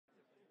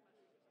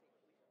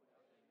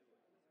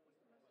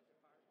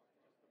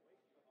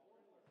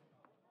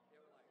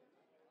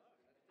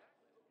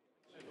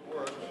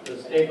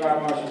State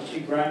Fire Marshal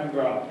Chief Brian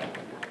McGraw.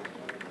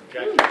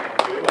 Thank you.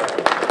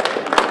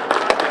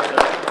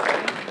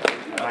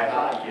 Am I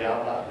hot? Yeah,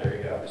 I'm hot. There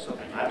you go.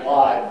 I'm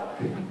live.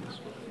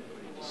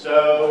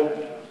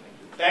 So,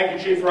 thank you,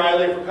 Chief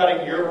Riley, for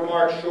cutting your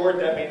remarks short.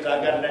 That means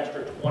I've got an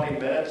extra 20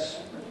 minutes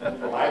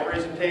for my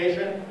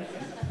presentation.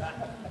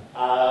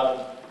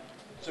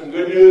 Some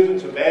good news and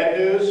some bad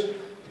news.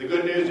 The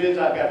good news is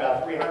I've got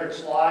about 300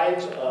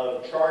 slides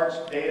of charts,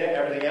 data,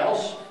 everything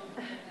else.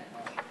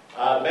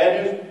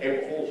 Bad news,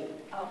 April Fool's.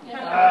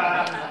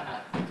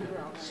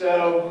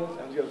 So,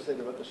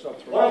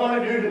 what I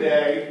want to do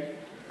today,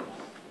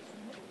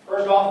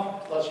 first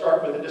off, let's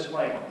start with a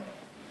disclaimer.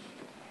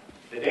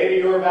 The data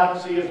you're about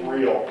to see is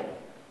real.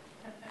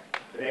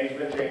 The name's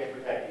been changed to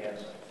protect the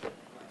innocent.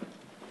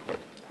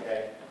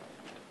 Okay?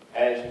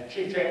 As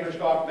Chief Chambers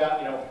talked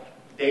about,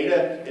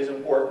 data is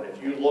important.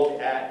 If you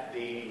look at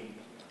the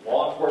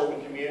law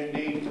enforcement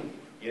community,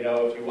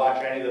 if you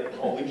watch any of the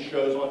police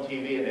shows on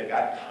TV and they've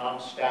got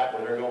CompStat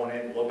where they're going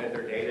in and looking at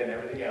their data and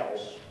everything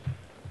else,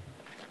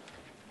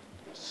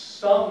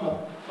 some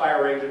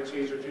fire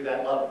agencies are to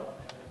that level.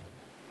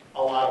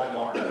 A lot of them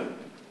aren't.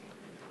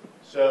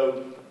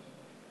 So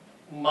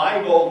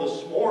my goal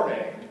this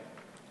morning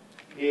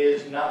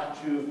is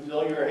not to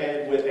fill your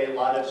head with a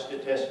lot of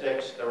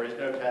statistics. There is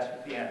no test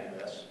at the end of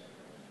this.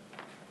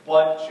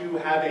 But to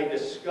have a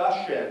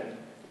discussion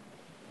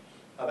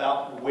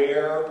about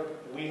where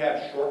we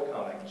have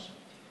shortcomings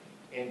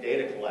in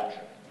data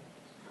collection.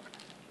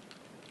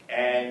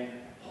 And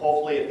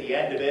hopefully at the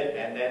end of it,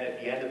 and then at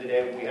the end of the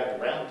day when we have a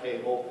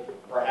roundtable,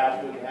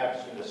 perhaps we can have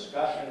some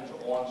discussions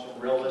on some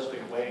realistic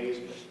ways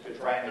to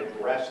try and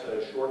address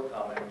those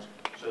shortcomings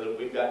so that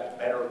we've got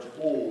better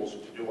tools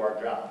to do our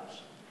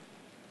jobs.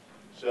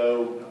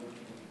 So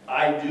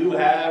I do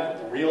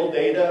have real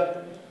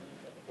data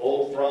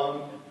pulled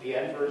from the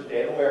NFIRS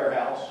data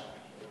warehouse.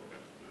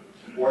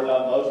 For the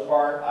most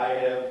part, I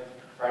have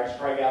tried to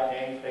strike out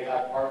names, take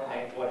out part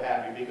names, what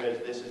have you, because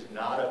this is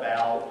not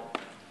about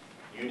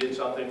you did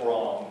something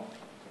wrong.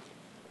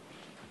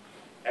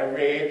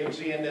 Every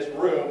agency in this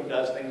room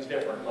does things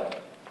differently.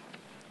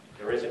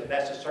 There isn't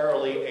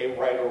necessarily a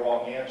right or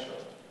wrong answer.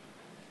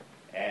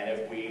 And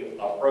if we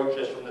approach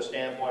this from the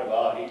standpoint of,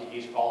 oh,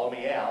 he's calling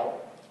me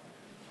out,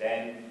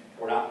 then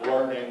we're not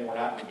learning, we're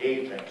not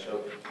engaging.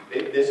 So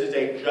this is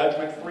a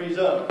judgment-free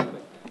zone.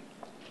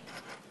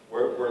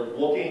 We're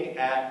looking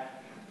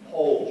at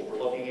holes, we're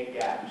looking at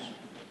gaps.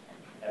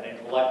 And then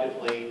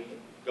collectively,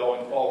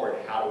 going forward,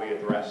 how do we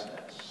address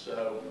this?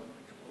 So,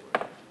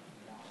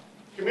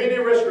 community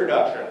risk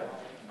reduction.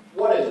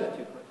 What is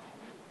it?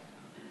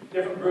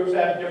 Different groups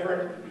have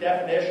different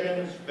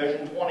definitions.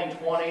 Vision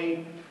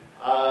 2020,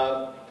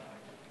 a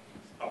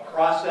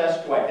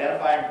process to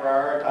identify and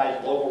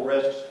prioritize local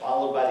risks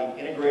followed by the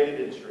integrated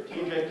and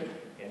strategic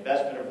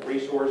investment of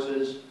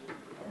resources,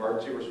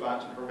 emergency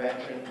response and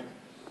prevention,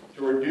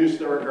 to reduce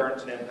the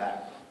recurrence and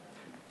impact.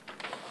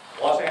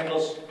 Los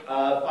Angeles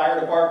Fire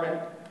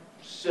Department,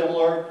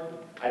 similar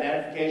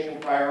identification,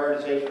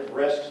 prioritization of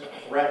risks,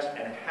 threats,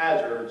 and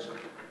hazards,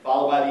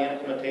 followed by the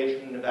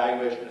implementation and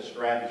evaluation of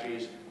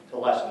strategies to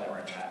lessen their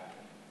impact.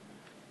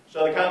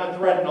 So the common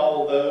thread in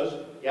all of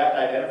those, you have to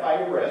identify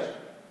your risk,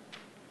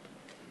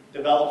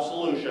 develop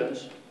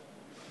solutions,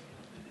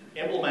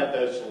 implement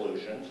those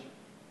solutions.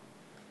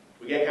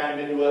 We get kind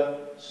of into a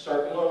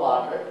circular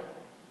logic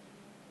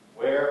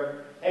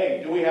where,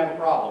 hey, do we have a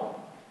problem?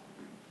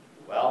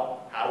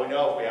 Well, how do we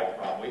know if we have a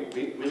problem?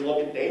 We look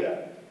at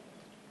data.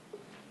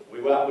 We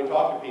go out and we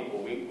talk to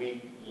people.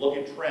 We look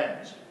at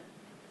trends.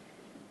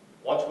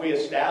 Once we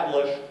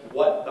establish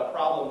what the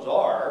problems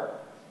are,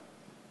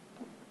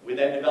 we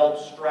then develop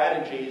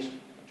strategies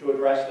to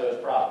address those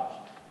problems.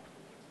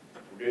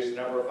 Reduce the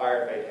number of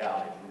fire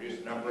fatalities, reduce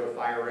the number of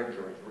fire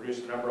injuries, reduce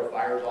the number of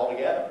fires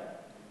altogether.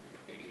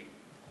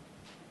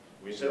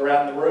 We sit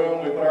around the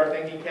room, we put our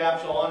thinking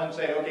caps on and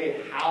say,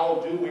 okay,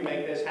 how do we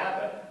make this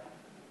happen?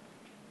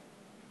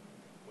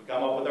 We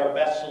come up with our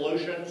best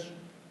solutions.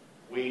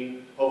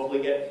 We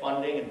hopefully get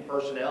funding and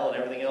personnel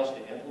and everything else to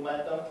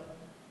implement them.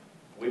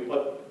 We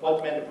put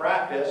them into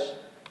practice,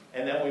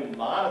 and then we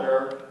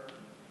monitor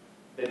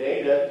the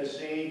data to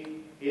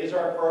see, is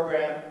our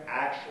program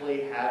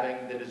actually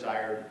having the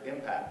desired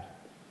impact?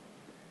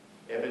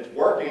 If it's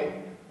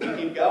working, we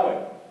keep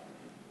going.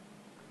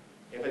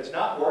 If it's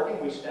not working,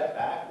 we step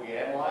back, we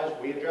analyze,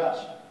 we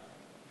adjust.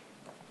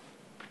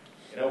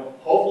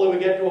 Hopefully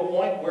we get to a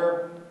point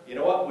where,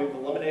 we've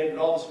eliminated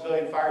all the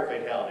civilian fire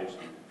fatalities.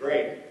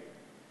 Great.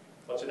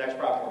 What's the next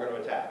problem we're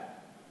going to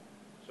attack?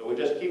 So we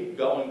just keep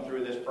going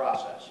through this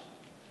process.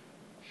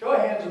 Show of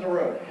hands in the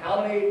room.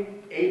 How many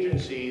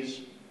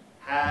agencies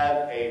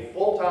have a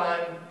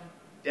full-time,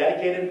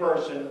 dedicated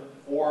person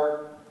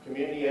for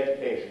community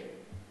education?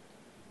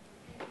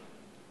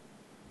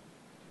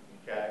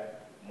 Okay.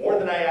 More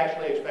than I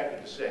actually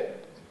expected to see.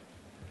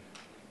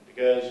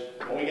 Because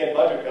when we get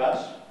budget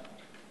cuts,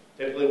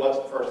 typically what's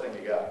the first thing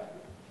to go?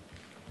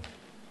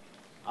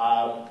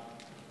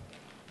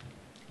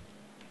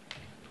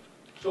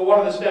 So one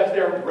of the steps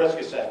there, risk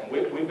assessment.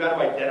 We've got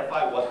to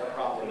identify what the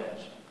problem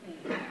is.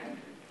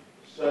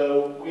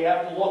 So we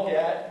have to look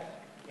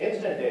at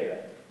incident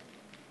data.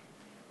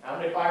 How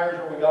many fires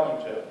are we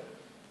going to?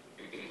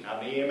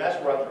 How many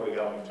EMS runs are we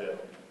going to?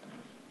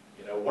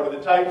 You know, what are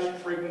the types,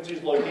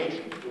 frequencies,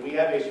 locations? Do we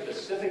have a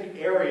specific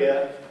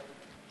area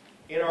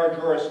in our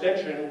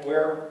jurisdiction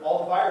where all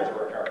the fires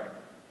are occurring?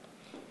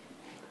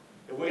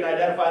 If we can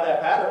identify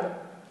that pattern,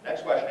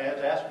 next question I have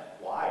to ask,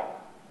 why?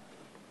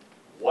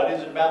 What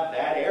is it about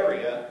that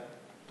area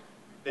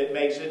that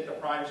makes it the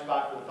prime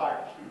spot for the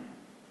fires?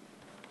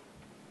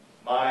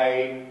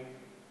 My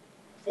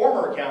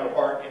former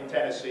counterpart in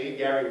Tennessee,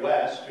 Gary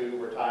West, who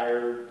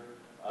retired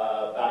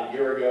about a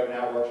year ago,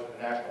 now works for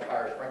the National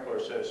Fire Sprinkler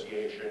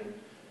Association,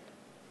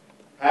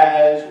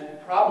 has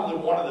probably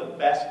one of the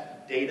best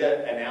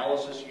data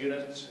analysis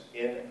units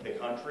in the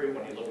country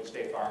when you look at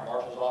state fire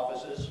marshals'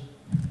 offices.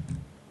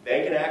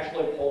 They can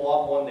actually pull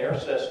up on their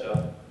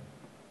system.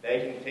 They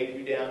can take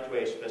you down to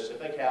a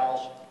specific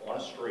house on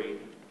a street,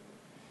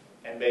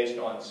 and based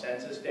on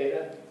census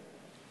data,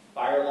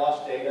 fire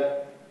loss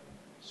data,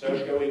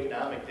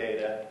 socioeconomic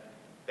data,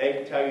 they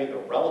can tell you the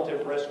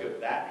relative risk of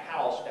that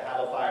house to have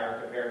a fire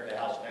compared to the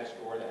house next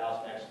door, the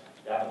house next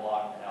down the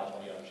block, and the house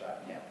on the other side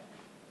of town.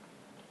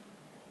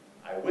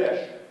 I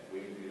wish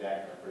we could do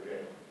that here in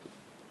Virginia.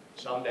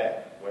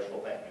 Someday, wishful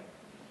thinking.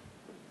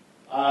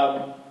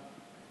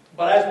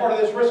 But as part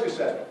of this risk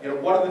assessment, you know,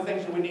 what are the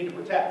things that we need to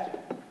protect?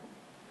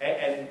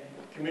 And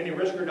community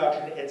risk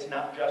reduction, it's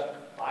not just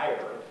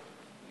fire.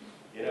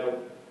 You know,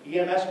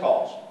 EMS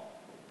calls.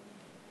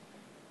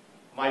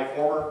 My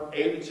former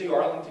agency,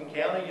 Arlington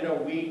County, you know,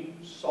 we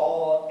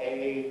saw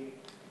a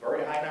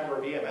very high number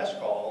of EMS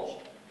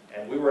calls,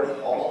 and we were an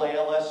all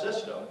ALS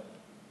system,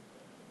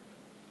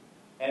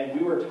 and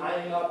we were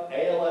tying up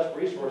ALS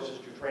resources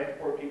to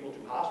transport people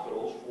to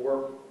hospitals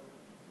for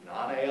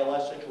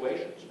non-ALS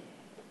situations.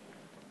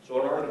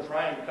 So in order to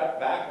try and cut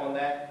back on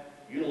that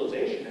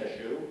utilization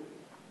issue,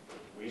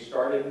 we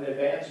started an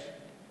advanced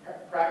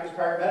practice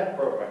paramedic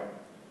program,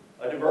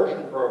 a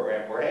diversion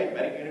program where, hey,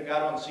 medic unit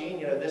got on scene,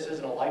 you know, this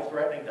isn't a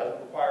life-threatening,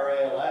 doesn't require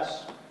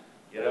ALS,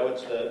 you know,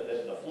 it's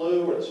the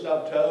flu or the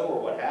stubbed toe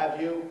or what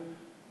have you.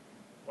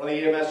 One of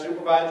the EMS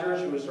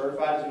supervisors who was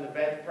certified as an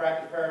advanced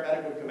practice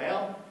paramedic would come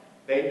out,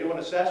 they'd do an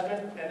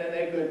assessment, and then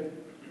they could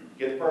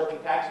get the person a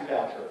taxi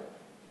voucher,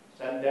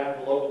 send them down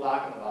to the local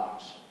doc in the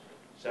box,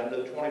 send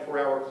them to the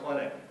 24-hour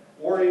clinic,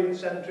 or even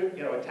send them to,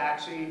 you know, a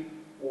taxi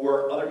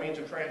or other means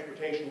of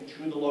transportation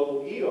to the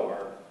local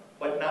ER,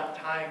 but not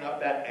tying up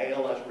that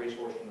ALS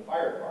resource from the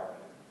fire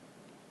department.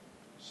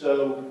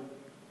 So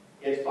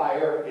it's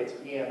fire, it's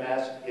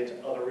EMS, it's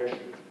other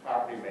issues,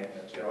 property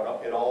maintenance, you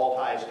know, it all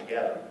ties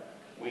together.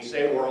 We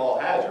say we're all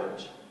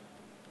hazards,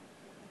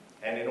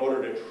 and in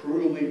order to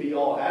truly be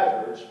all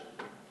hazards,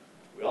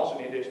 we also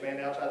need to expand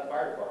outside the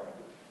fire department.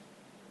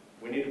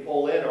 We need to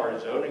pull in our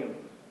zoning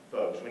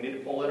folks. We need to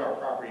pull in our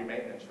property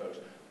maintenance folks.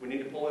 We need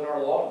to pull in our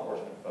law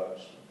enforcement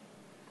folks.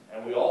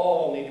 And we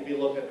all need to be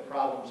looking at the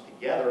problems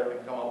together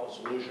and come up with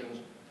solutions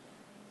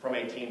from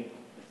a team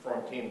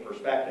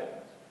perspective.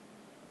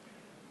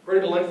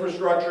 Critical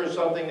infrastructure is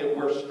something that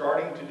we're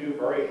starting to do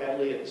very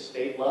heavily at the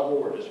state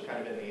level. We're just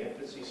kind of in the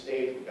infancy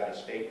stage. We've got a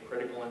state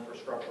critical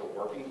infrastructure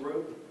working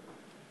group.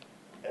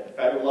 At the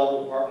federal level,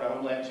 the Department of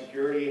Homeland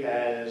Security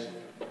has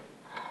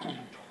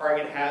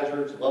target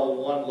hazards,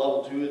 level 1,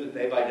 level 2, that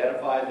they've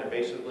identified. They're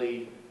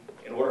basically,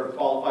 in order to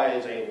qualify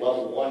as a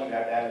level 1, you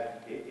have to have,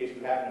 if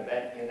you have an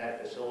event in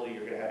that facility,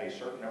 you're going to have a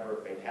certain number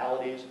of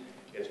fatalities.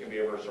 It's going to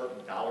be over a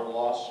certain dollar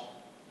loss,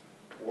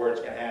 or it's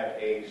going to have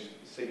a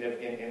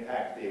significant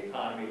impact to the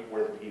economy or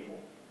the people.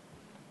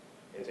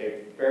 It's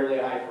a fairly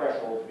high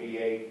threshold to be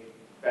a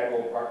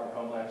federal Department of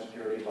Homeland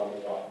Security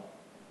level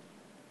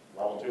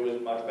 1. Level 2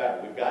 is much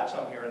better. We've got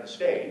some here in the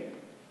state.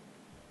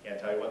 Can't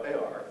tell you what they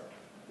are.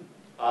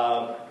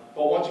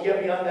 But once you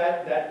get beyond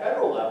that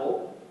federal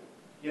level,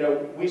 you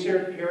know, we see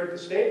here at the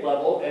state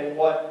level, and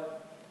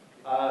what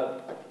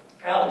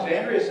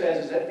Alexandria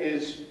says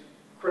is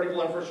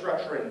critical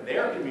infrastructure in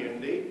their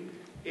community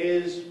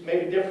is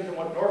maybe different than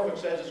what Norfolk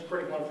says is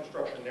critical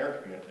infrastructure in their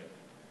community.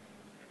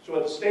 So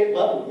at the state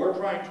level, we're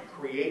trying to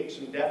create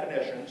some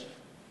definitions,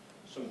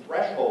 some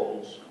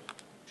thresholds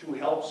to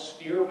help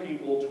steer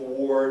people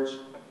towards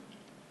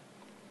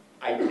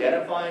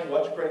identifying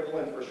what's critical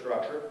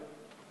infrastructure,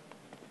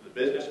 the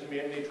business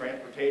community,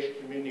 transportation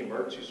community,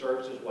 emergency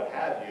services, what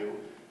have you,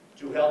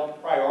 to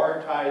help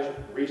prioritize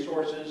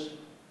resources,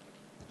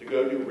 to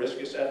go do risk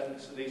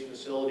assessments of these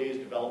facilities,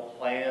 develop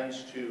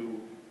plans to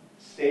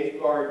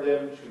safeguard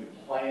them, to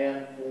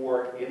plan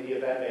for, in the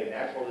event of a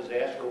natural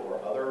disaster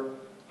or other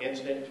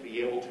incident, to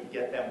be able to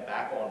get them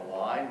back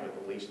online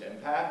with the least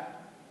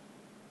impact.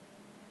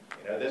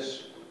 You know,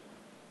 this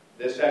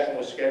session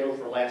was scheduled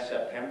for last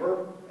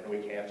September, and we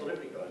canceled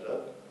it because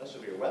of a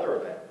severe weather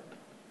event.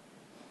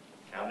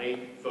 How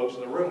many folks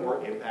in the room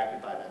were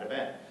impacted by that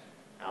event?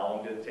 How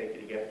long did it take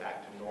you to get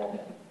back to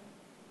normal?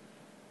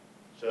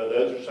 So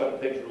those are some of the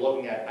things we're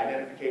looking at.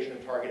 Identification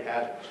of target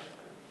hazards.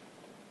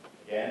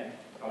 Again,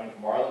 coming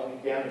from Arlington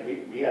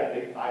County, we had a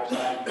big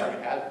 5-sided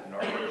target hazard in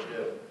our first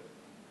two,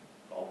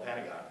 called the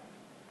Pentagon.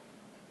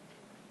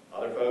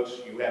 Other folks,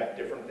 you have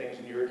different things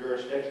in your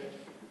jurisdiction.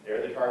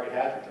 They're the target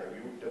hazards. Are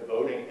you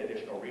devoting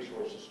additional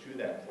resources to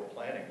them for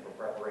planning, for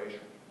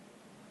preparation?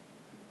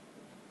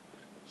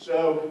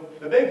 So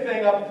the big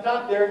thing up at the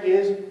top there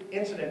is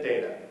incident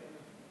data.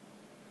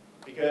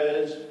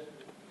 Because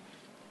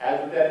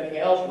as with anything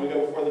else, we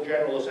go before the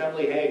General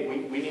Assembly, hey,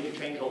 we need to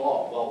change the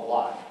law. Well,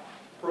 why?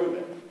 Prove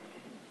it.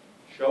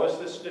 Show us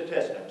the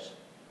statistics.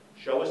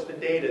 Show us the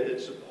data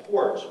that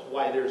supports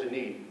why there's a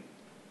need.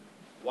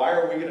 Why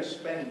are we going to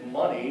spend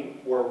money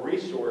or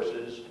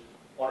resources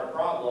on a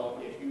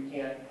problem if you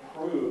can't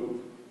prove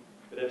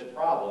that it's a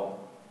problem?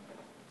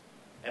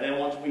 And then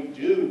once we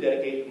do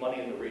dedicate the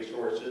money and the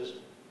resources,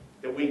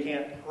 that we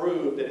can't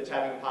prove that it's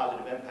having a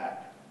positive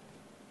impact.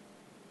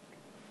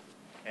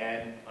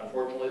 And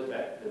unfortunately,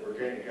 the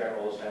Virginia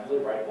General Assembly,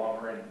 right, long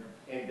or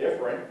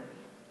indifferent,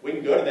 we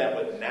can go to them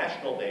with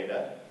national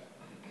data.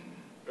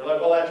 They're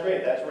like, well, that's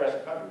great. That's the rest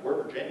of the country.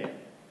 We're Virginia.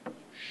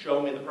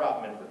 Show me the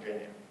problem in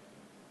Virginia.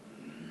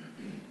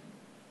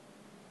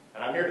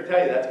 And I'm here to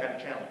tell you that's kind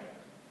of challenging.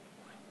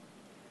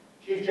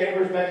 Chief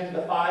Chambers mentioned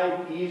the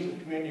 5 E's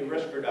of community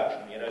risk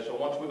reduction. So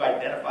once we've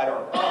identified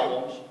our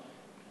problems,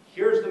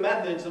 here's the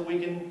methods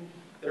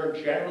that are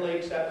generally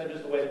accepted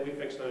as the way that we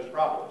fix those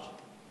problems.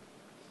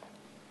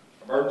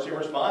 Emergency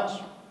response,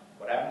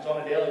 what happens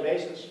on a daily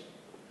basis.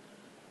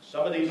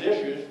 Some of these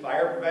issues,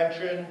 fire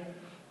prevention,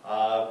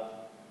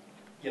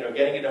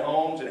 getting into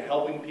homes and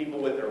helping people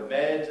with their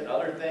meds and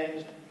other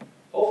things,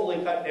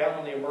 hopefully cut down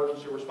on the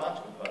emergency response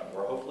component.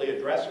 We're hopefully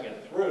addressing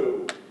it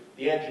through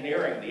the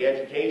engineering, the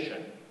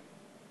education.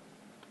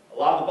 A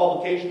lot of the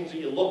publications that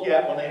you look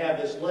at when they have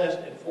this list,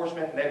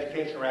 enforcement and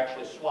education are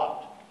actually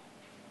swapped.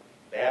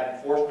 They have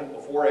enforcement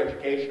before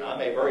education. I'm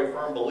a very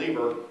firm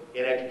believer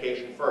in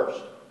education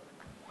first.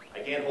 I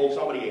can't hold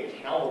somebody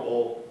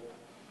accountable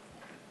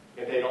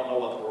if they don't know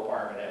what the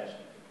requirement is.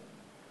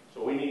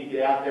 So we need to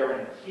get out there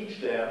and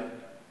teach them,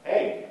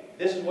 hey,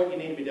 this is what you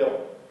need to be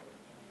doing.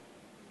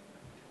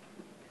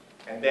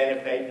 And then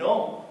if they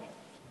don't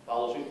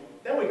follow suit,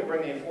 then we can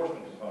bring the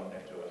enforcement component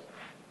into it.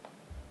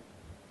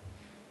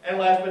 And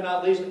last but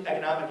not least,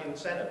 economic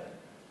incentive.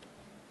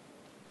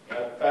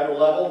 At the federal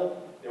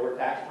level, there were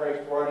tax breaks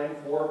brought in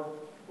for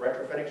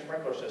retrofitting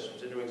sprinkler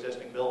systems into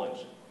existing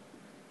buildings.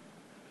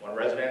 When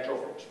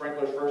residential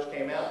sprinklers first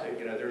came out,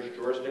 there's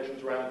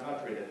jurisdictions around the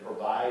country that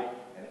provide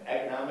an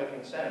economic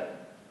incentive.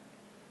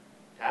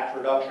 Tax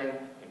reduction,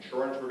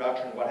 insurance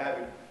reduction, what have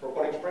you, for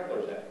putting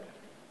sprinklers in.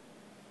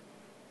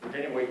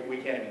 Virginia, we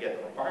can't even get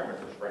the requirement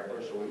for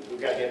sprinklers, so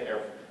we've got to get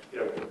there.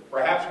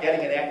 Perhaps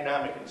getting an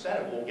economic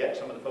incentive will get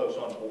some of the folks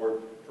on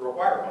board to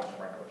require more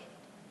sprinklers.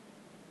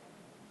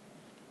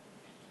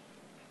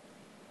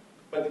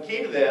 But the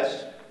key to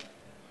this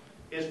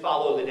is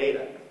follow the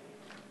data.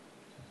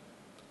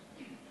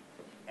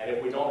 And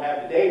if we don't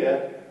have the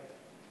data,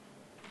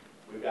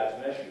 we've got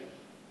some issues.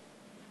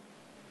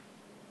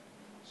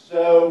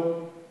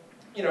 So,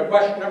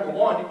 question number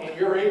 1, in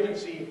your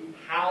agency,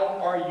 how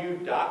are you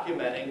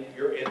documenting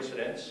your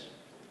incidents?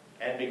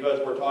 And because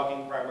we're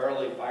talking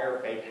primarily fire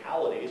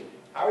fatalities,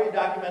 how are you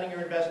documenting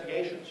your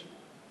investigations?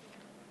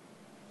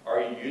 Are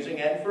you using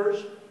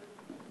NFIRS?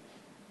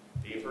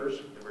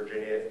 DFIRS, the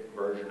Virginia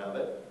version of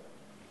it.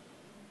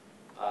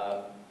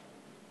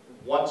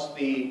 Once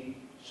the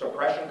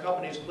suppression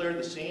companies cleared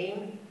the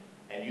scene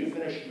and you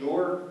finish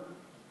your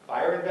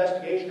fire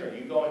investigation, are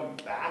you going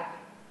back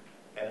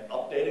and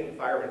updating the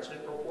fire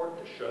incident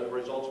report to show the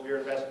results of your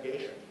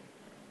investigation?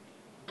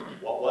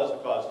 What was the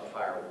cause of the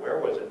fire? Where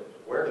was it?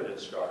 Where did it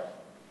start?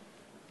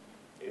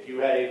 If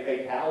you had a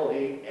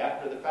fatality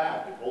after the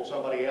fact, you pulled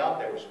somebody out,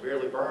 they were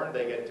severely burned,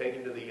 they get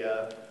taken to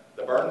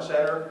the burn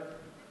center,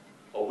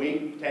 a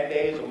week, 10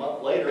 days, a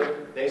month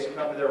later, they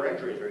succumb to their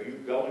injuries. Are you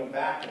going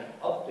back and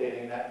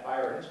updating that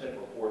fire incident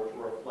report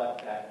to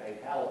reflect that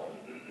fatality?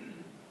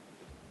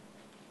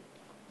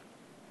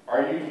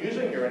 Are you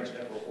using your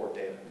incident report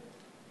data?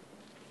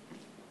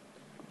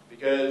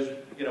 Because,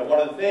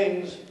 one of the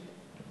things,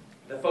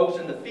 the folks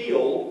in the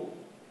field,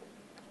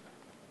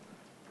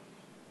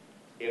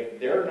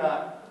 if they're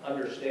not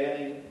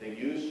understanding the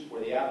use or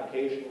the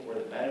application or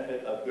the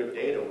benefit of good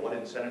data, what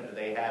incentive do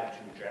they have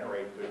to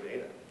generate good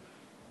data?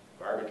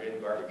 Garbage in,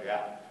 garbage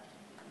out.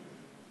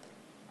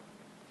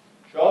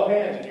 Show of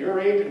hands, in your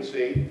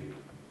agency,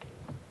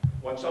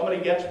 when somebody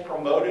gets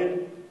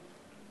promoted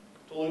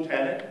to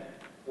lieutenant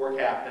or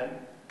captain,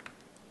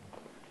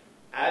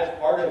 as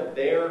part of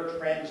their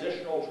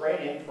transitional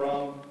training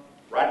from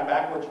riding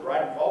backwards to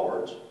riding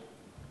forwards,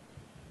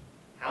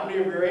 how many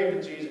of your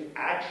agencies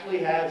actually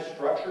have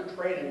structured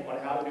training on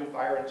how to do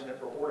fire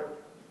incident reporting?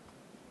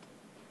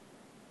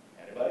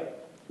 Anybody?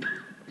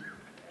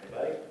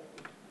 Anybody?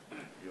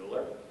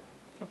 Bueller?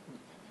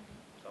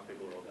 Some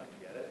people are old enough to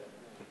get it.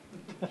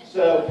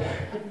 So,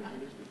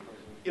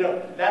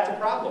 that's a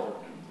problem.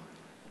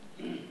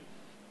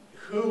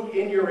 Who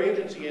in your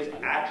agency is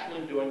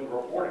actually doing the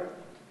reporting?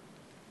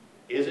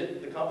 Is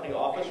it the company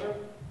officer?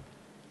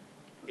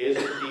 Is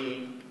it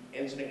the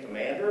incident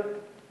commander?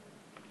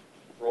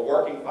 For a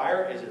working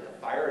fire, is it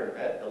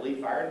the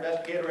lead fire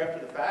investigator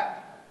after the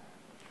fact?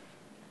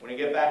 When you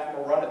get back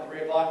from a run at 3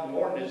 o'clock in the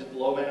morning, is it the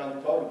low man on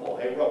the totem pole?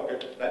 Hey, look,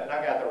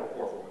 knock out the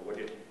report for me, would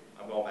you?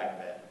 I'm going back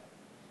to bed.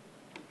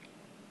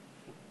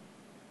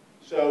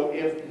 So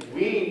if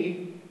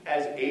we,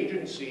 as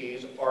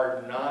agencies,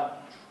 are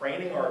not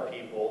training our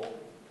people,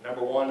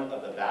 number one,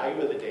 of the value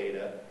of the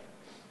data,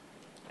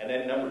 and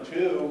then number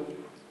two,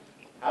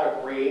 how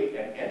to create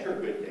and enter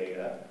good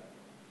data,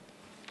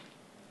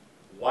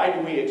 why do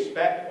we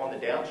expect on the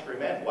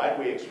downstream end, why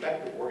do we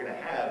expect that we're going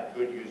to have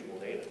good usable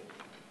data?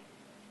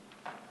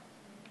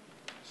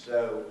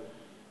 So,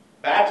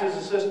 BATS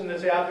is a system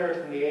that's out there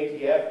from the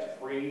ATF. It's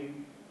free.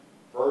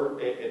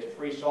 It's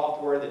free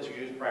software that's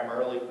used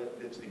primarily.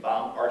 It's the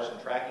bomb arson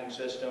tracking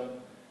system.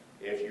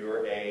 If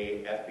you're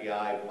a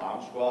FBI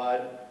bomb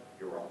squad,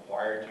 you're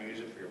required to use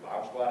it for your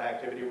bomb squad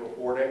activity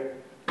reporting.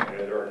 You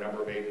know, there are a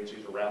number of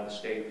agencies around the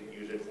state that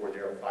use it for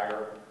their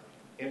fire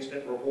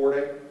incident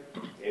reporting.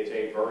 It's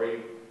a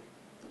very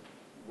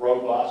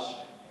robust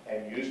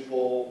and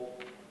useful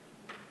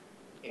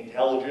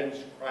intelligence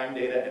crime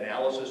data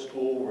analysis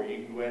tool where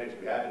you can go in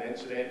if you have an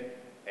incident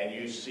and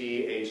you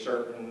see a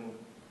certain,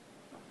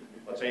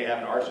 let's say you have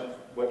an arson,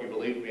 what you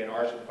believe to be an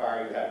arson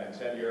fire, you have an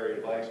incendiary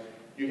device,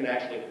 you can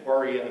actually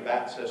query in the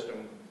BAT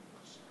system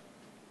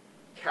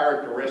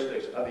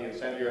characteristics of the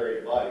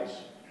incendiary device,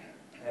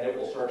 and it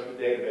will search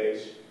the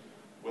database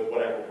with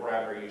whatever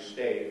parameter you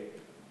state,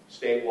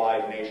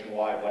 statewide,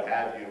 nationwide, what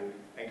have you,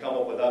 and come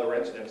up with other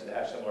incidents that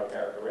have similar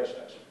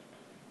characteristics.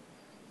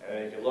 And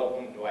then if you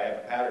look, do I have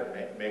a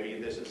pattern? Maybe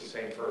this is the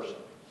same person.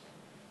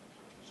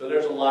 So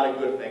there's a lot of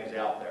good things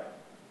out there.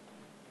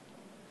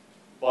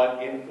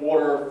 But in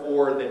order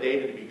for the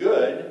data to be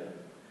good,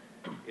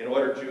 in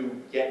order to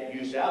get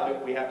use out of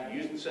it, we have to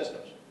use the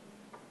systems.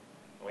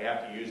 And we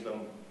have to use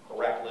them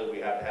correctly. We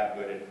have to have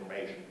good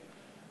information.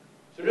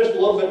 So just a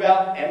little bit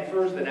about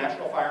NFIRS, the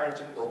National Fire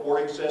Incident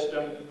Reporting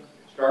System,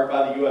 started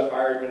by the U.S.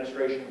 Fire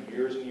Administration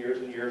years and years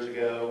and years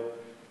ago.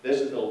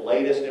 This is the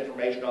latest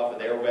information off of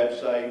their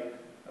website.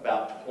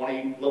 About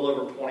little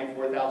over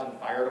 24,000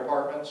 fire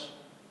departments.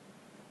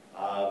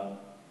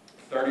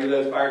 30 of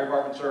those fire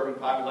departments serving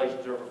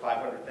populations over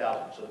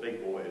 500,000, so the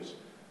big boys.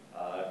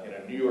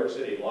 New York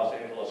City, Los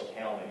Angeles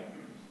County.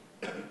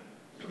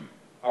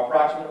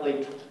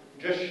 Approximately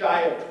just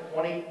shy of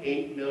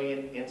 28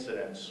 million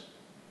incidents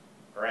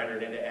are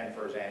entered into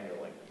NFIRS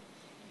annually.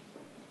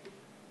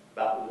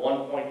 About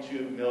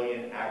 1.2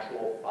 million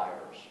actual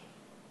fires.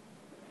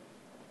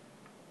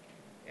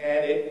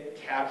 And it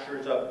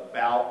captures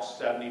about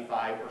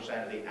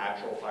 75% of the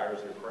actual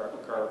fires that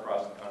occur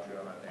across the country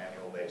on an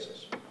annual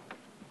basis.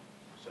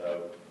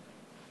 So,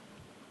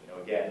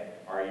 again,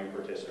 are you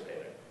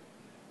participating?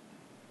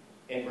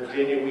 In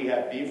Virginia, we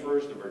have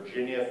BFIRS, the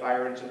Virginia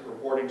Fire Incident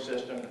Reporting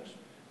System. It's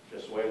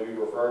just the way we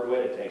refer to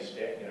it. It takes,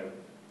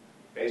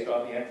 based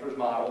on the NFIRS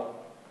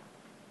model.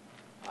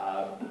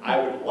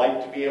 I would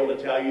like to be able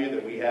to tell you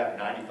that we have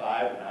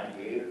 95 or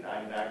 98 or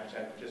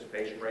 99%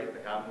 participation rate in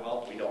the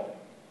Commonwealth. We don't.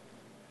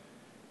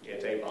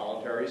 It's a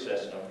voluntary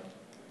system.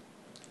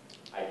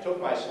 I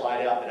took my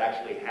slide out that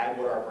actually had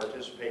what our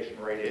participation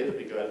rate is,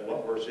 because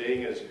what we're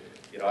seeing is,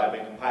 I've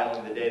been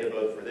compiling the data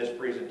both for this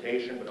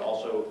presentation, but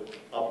also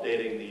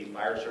updating the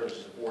Fire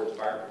Services Board's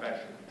Fire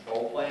Prevention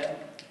Control Plan.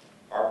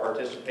 Our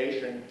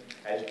participation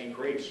has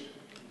decreased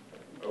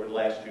over the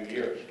last 2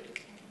 years.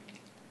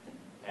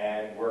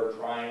 And we're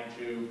trying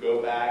to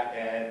go back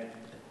and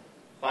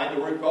find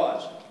the root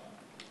cause.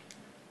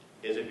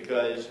 Is it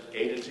because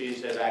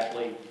agencies have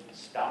actually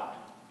stopped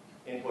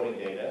inputting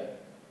data?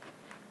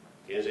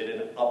 Is it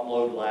an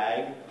upload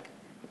lag?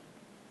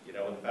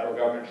 When the federal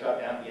government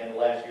shut down at the end of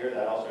last year,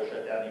 that also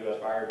shut down the U.S.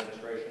 Fire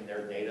Administration,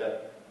 their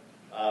data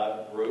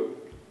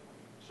group.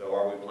 So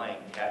are we playing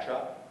catch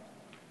up?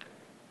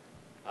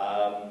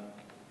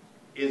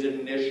 Is it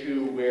an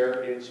issue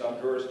where in some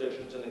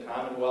jurisdictions in the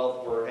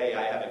Commonwealth where, hey,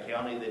 I have a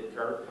county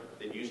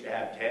that used to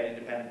have 10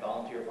 independent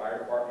volunteer fire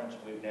departments,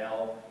 we've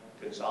now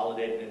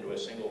consolidated into a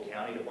single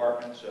county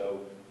department, so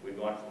we've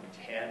gone from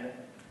 10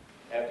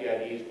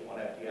 FDIDs to 1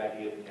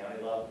 FDID at the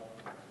county level.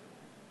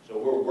 So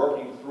we're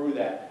working through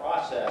that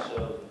process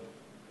of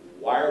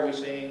why are we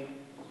seeing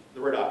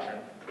the reduction,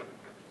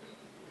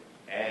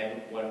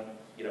 and when,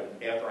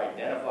 after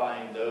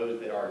identifying those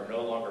that are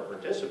no longer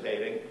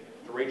participating,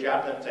 to reach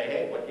out to them and say,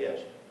 hey, what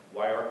gives?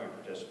 Why aren't you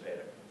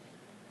participating?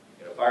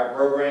 Fire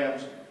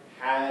Programs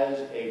has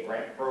a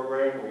grant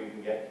program where you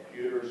can get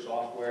computers,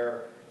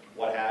 software,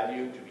 what have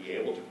you, to be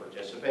able to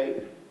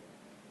participate.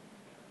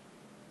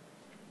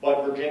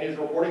 But Virginia's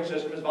reporting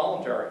system is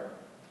voluntary.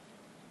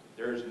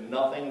 There's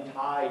nothing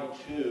tied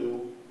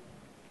to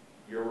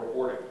your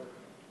reporting.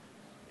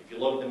 If you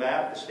look at the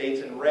map, the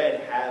states in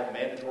red have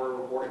mandatory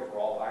reporting for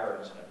all fire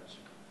incidents.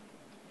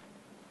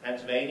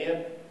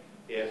 Pennsylvania,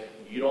 if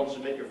you don't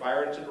submit your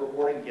fire incident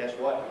reporting, guess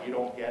what? You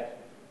don't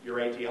get your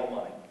ATL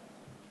money.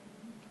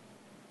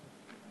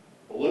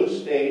 Blue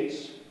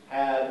states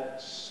have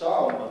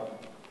some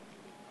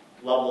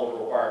level of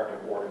required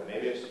reporting.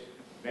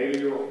 Maybe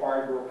you're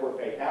required to report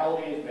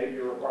fatalities, maybe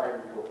you're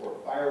required to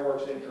report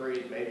fireworks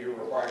injuries, maybe you're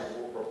required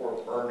to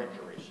report burn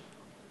injuries.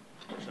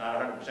 It's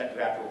not 100% you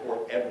have to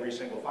report every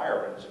single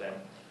fire incident,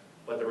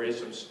 but there is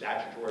some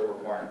statutory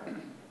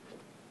requirement.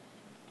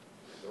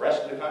 The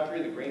rest of the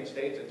country, the green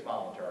states, it's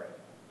voluntary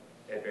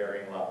at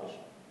varying levels.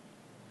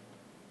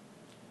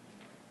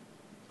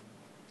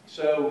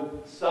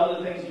 So some of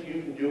the things that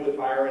you can do with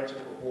fire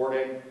incident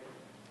reporting,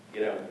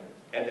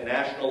 at the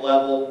national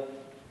level,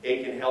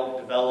 it can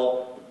help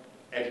develop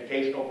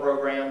educational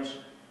programs.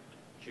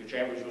 Chief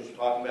Chambers was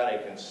talking about a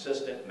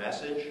consistent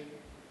message.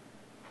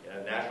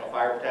 The National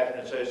Fire Protection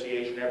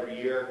Association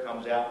every year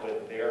comes out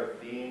with their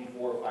theme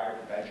for Fire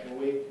Prevention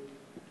Week.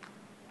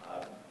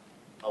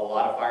 A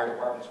lot of fire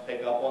departments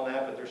pick up on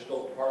that, but there's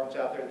still departments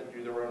out there that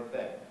do their own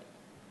thing.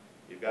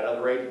 You've got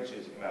other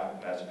agencies that come out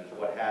with messages,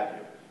 what have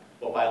you.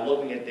 But by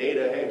looking at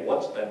data, hey,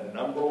 what's the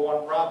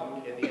 #1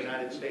 problem in the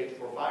United States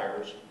for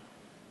fires?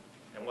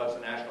 And what's the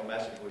national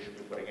message we should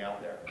be putting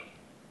out there?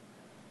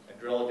 And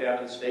drill it down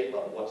to the state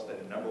level. What's the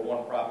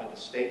 #1 problem at the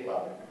state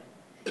level?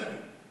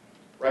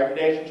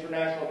 Recommendations for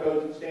national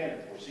codes and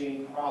standards. We're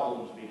seeing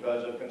problems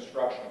because of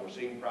construction. We're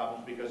seeing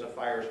problems because of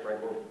fire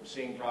spread. We're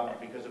seeing problems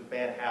because of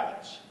bad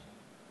habits.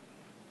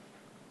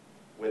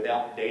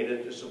 Without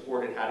data to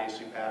support it, how do you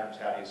see patterns?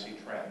 How do you see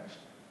trends?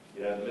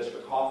 The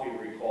Mr. Coffee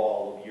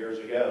recall years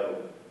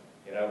ago.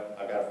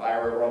 I've got a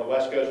fire over on the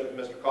West Coast with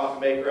Mr. Coffee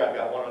Maker. I've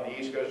got one on the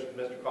East Coast with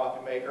Mr.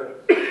 Coffee Maker.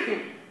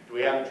 Do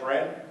we have a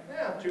trend?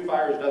 Yeah, 2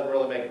 fires doesn't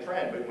really make a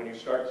trend, but when you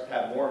start to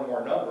have more and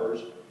more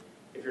numbers,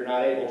 if you're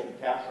not able to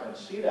capture and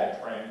see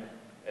that trend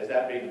as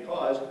that being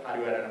caused, how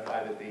do you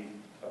identify that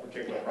a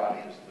particular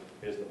product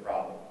is the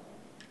problem?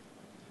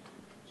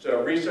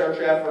 So research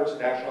efforts,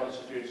 National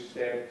Institutes of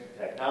Standards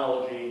and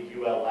Technology,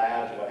 UL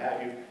Labs, what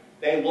have you,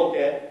 they look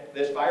at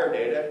this fire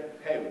data.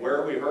 Hey, where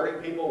are we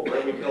hurting people?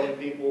 Where are we killing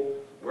people?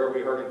 Where are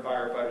we hurting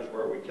firefighters?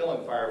 Where are we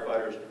killing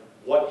firefighters?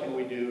 What can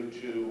we do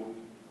to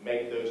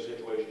make those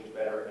situations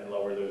better and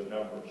lower those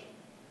numbers?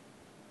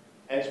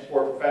 And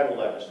support for federal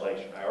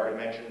legislation. I already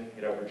mentioned,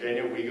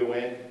 Virginia, we go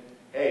in,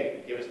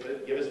 hey, give us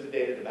the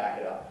data to back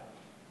it up.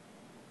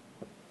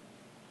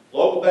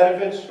 Local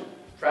benefits,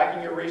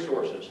 tracking your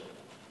resources.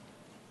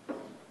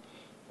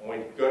 When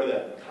we go to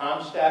the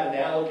ComStat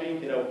analogy,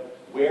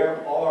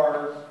 where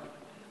are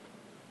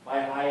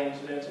my high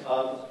incidents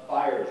of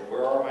fires?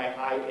 Where are my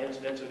high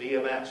incidents of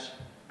EMS?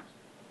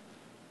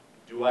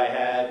 Do I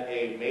have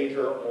a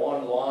major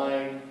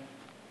online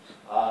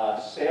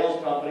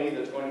sales company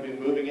that's going to be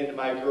moving into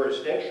my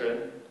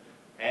jurisdiction?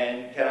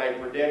 And can I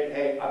predict,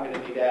 hey, I'm going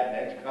to need to add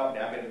an engine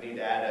company, I'm going to need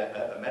to add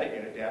a medic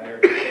unit down there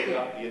to take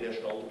up the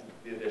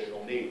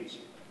additional needs?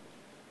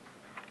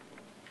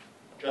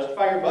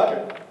 Justify your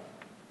budget.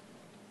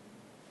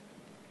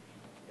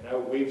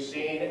 We've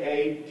seen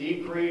a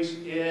decrease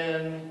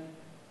in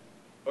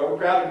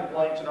overcrowding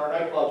complaints in our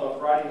nightclubs on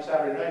Friday and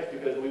Saturday nights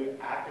because we've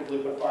actively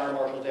put fire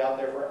marshals out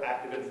there for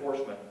active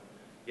enforcement.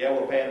 Yeah,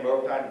 we're paying them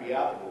overtime to be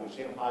out there, but we've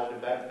seen a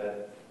positive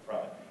benefit from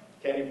it.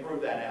 Can you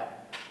prove that out?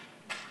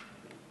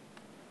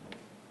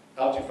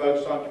 Helps you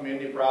focus on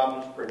community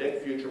problems,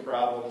 predict future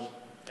problems,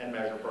 and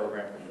measure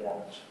program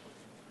performance.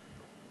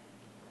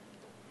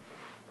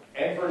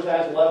 NFIRS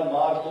has 11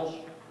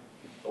 modules.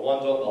 The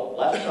ones on the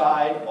left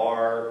side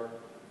are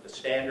the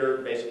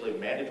standard, basically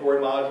mandatory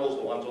modules.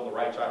 The ones on the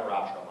right side are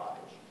optional modules.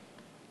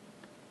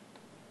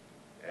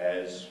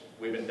 As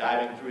we've been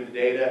diving through the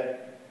data,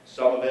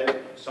 some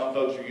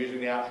folks are using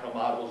the optional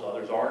modules,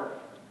 others aren't.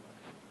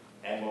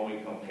 And when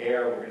we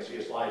compare, we're going to see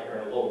a slide here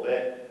in a little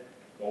bit,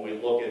 when we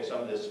look at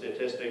some of the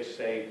statistics,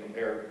 say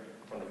compared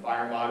from the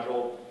fire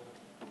module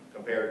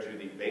compared to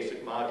the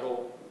basic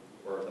module,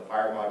 or the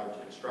fire module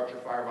to the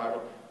structured fire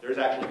module, there's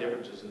actually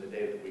differences in the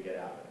data that we get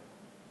out of it.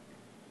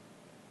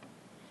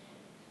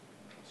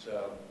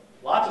 So,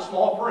 lots of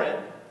small print,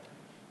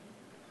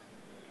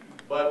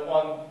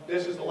 but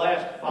this is the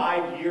last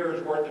 5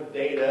 years worth of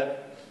data.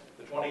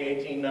 The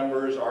 2018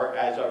 numbers are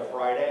as of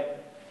Friday,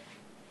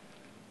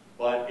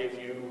 but if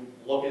you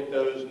look at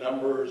those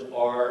numbers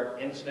are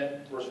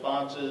incident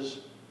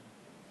responses.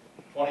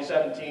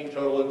 2017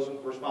 total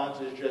incident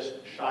responses just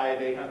shy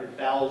of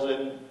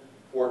 800,000.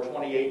 For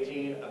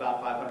 2018,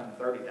 about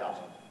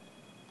 530,000.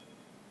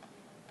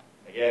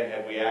 Again,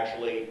 have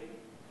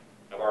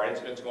our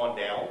incidents gone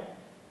down?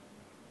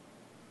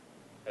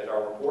 Has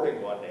our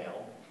reporting gone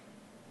down?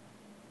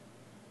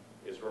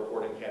 Is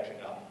reporting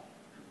catching up?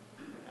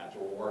 That's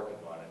what we're working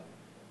on.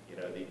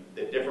 And,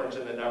 the difference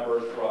in the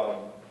numbers from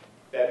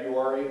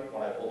February,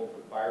 when I pulled them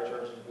for the Fire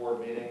Services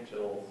Board meeting,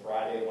 till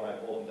Friday, when I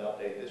pulled them to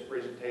update this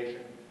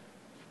presentation,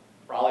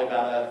 probably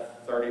about a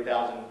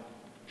 30,000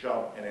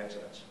 jump in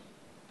incidents.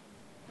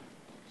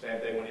 Same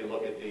thing when you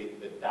look at the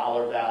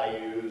dollar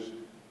values,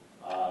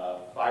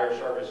 fire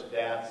service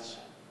deaths,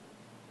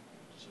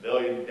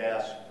 civilian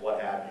deaths, what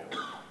have you.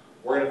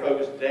 We're going to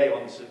focus today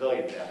on the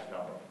civilian death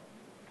number.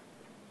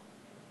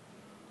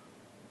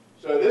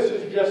 So this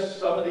is just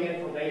some of the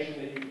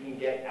information that you can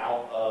get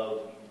out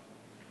of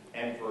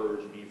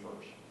NFIRS,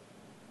 BFIRS.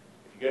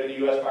 If you go to the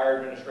U.S. Fire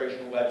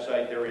Administration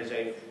website, there is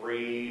a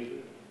free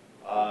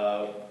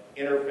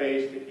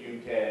interface that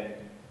you can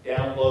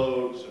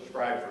download,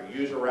 subscribe for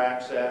user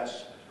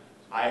access.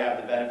 I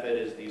have the benefit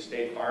benefit is the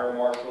state fire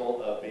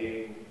marshal of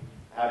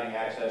having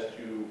access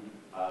to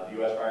the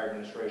U.S. Fire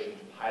Administration's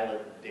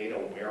pilot data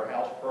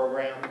warehouse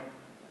program.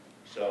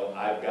 So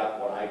I've got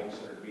what I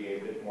consider to be a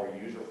bit more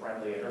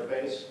user-friendly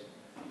interface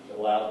that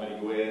allows me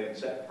to go in and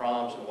set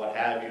prompts and what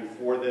have you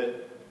for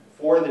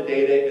the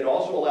data. It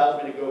also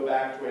allows me to go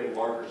back to a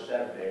larger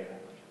set of data.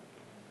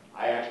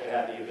 I actually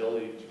have the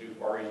ability to do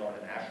queries on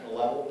a national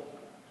level.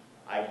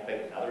 I can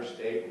pick another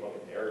state and look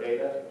at their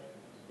data.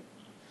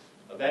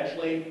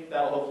 Eventually,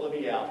 that'll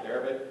hopefully be out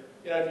there, but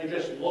if you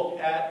just look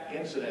at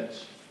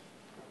incidents,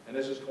 and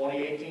this is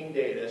 2018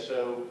 data,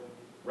 so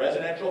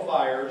residential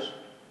fires,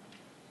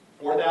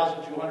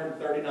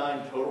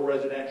 4,239 total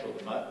residential.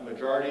 The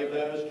majority of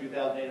those,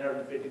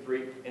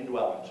 2,853 in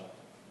dwellings,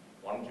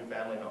 1 and 2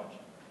 family homes.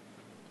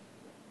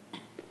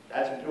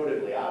 That's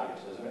intuitively obvious,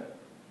 isn't it?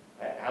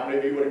 How many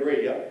of you would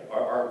agree? Yep,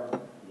 our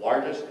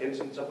largest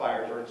incidence of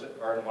fires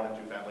are in 1 and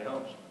 2 family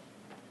homes.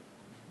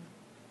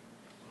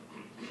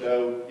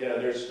 So,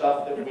 there's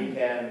stuff that we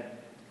can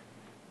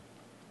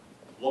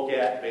look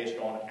at based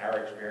on our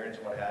experience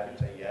and what have you and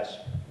say, yes,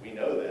 we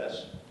know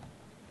this,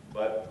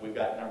 but we've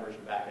got numbers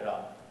to back it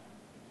up.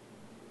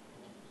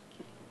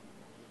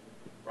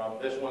 From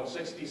this one,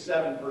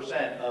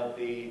 67% of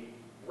the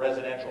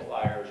residential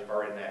fires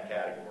are in that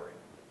category.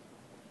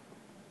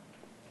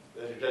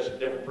 This is just a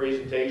different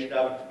presentation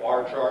of it,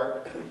 bar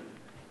chart.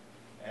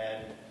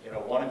 And,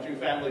 1 and 2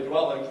 family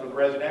dwellings for the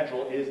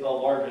residential is the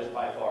largest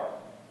by far.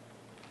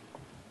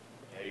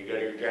 You go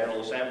to your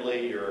General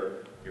Assembly,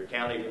 your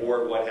county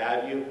board, what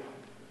have you,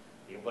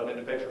 you can put them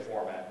into picture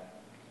format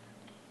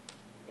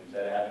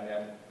instead of having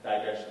them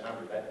digest the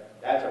numbers.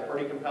 That's a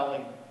pretty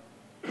compelling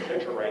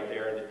picture right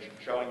there that's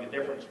showing the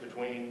difference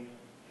between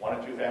 1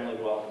 and 2 family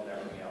dwellings and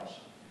everything else.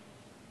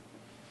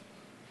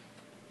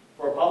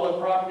 For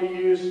public property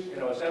use,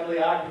 assembly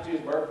occupancy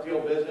is mercantile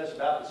business,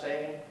 about the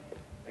same.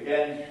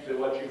 Again, to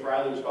what Chief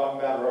Riley was talking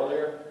about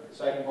earlier, the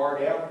second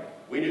part down,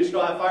 we do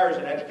still have fires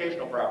in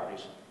educational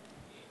properties.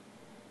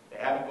 They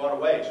haven't gone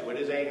away, so it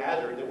is a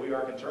hazard that we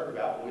are concerned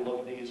about. When we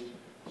look at these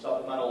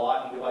supplemental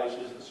locking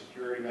devices, the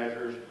security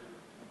measures,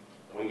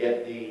 and we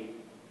get the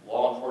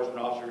law enforcement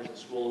officers, the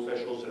school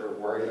officials that are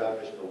worried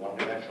about just the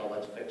one-dimensional,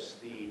 let's fix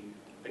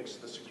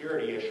the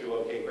security issue.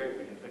 Okay, great,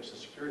 we can fix the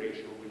security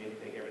issue. We need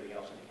to take everything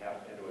else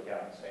into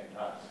account at the same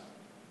time.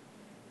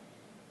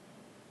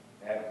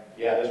 And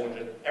yeah, this one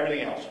just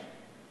everything else.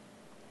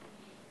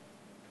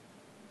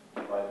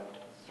 But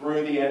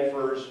through the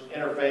EdFIRS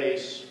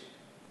interface,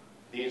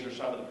 these are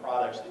some of the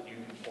products that you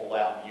can pull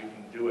out. You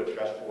can do it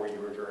just for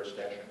your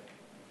jurisdiction.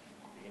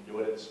 You can do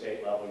it at the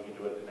state level. You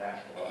can do it at the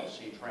national level.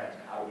 See trends.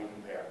 How do we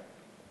compare?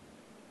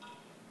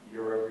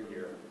 Year over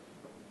year.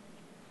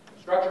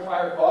 Structure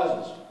fire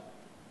causes.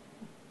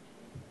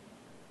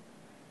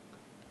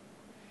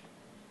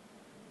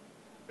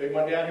 Big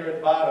one down here at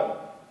the bottom.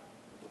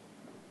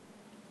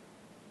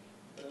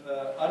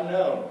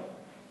 Unknown.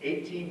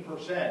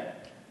 18%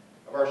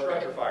 of our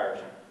structure fires.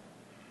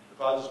 The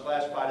cause is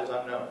classified as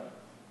unknown.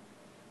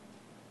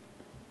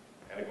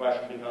 And the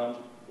question becomes,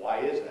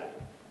 why is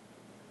that?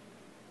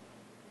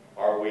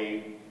 Are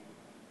we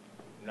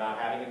not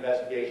having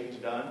investigations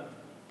done?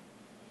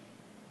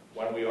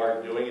 When we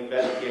are doing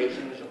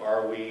investigations,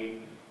 are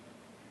we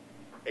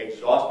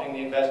exhausting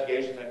the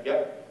investigations and,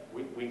 yep,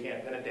 we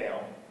can't pin it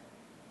down?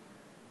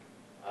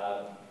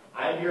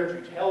 I'm here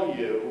to tell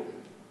you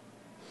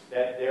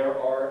that there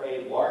are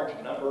a large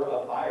number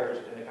of fires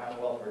in the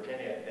Commonwealth of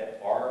Virginia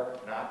that are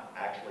not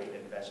actually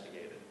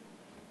investigated.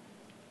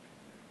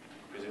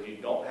 Because if you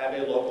don't have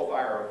a local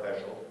fire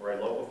official or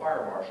a local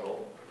fire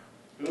marshal,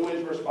 who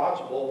is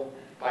responsible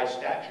by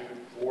statute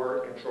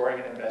for ensuring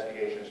an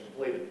investigation is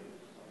completed?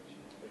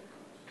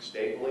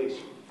 State police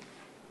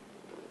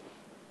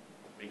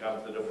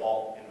becomes the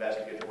default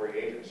investigatory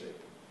agency.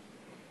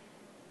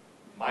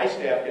 My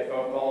staff get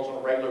phone calls on a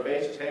regular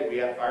basis. Hey, we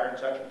have fire and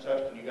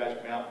such, can you guys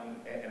come out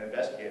and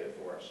investigate it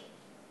for us?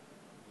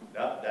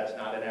 No, that's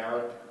not in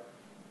our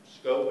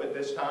scope at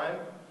this time.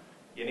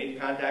 You need to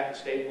contact the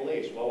state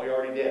police. Well, we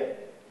already did.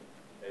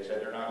 They said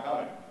they're not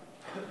coming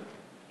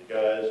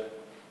because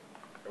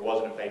there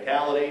wasn't a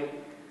fatality,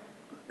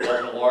 there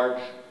wasn't a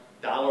large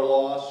dollar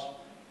loss,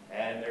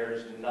 and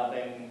there's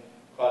nothing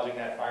causing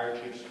that fire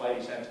chief's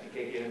spidey sense to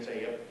kick in and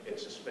say, yep,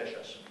 it's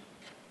suspicious.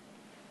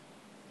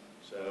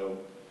 So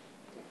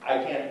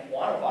I can't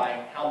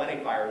quantify how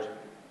many fires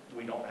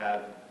we don't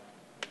have,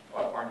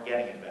 aren't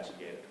getting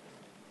investigated.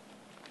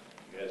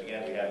 Because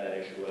again, we have that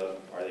issue of,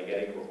 are they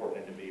getting reported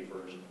into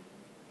beavers?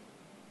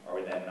 Are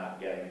we then not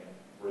getting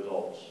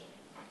results?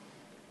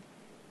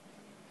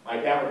 My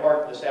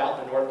counterpart to the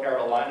south in North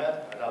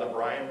Carolina, another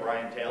Brian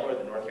Taylor,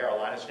 the North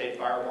Carolina State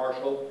Fire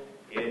Marshal.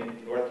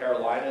 In North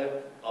Carolina,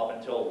 up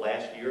until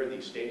last year,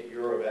 the State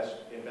Bureau of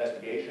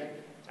Investigation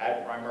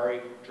had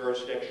primary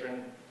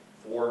jurisdiction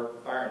for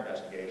fire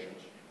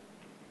investigations.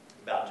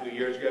 About 2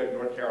 years ago,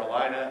 North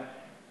Carolina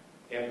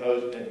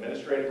imposed an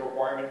administrative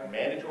requirement,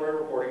 mandatory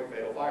reporting of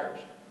fatal fires.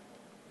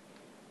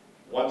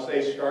 Once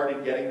they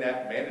started getting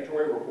that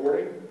mandatory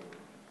reporting,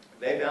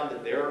 they found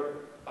that their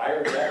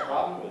fire death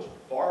problem was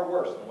far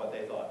worse than what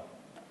they thought.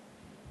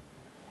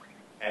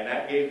 And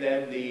that gave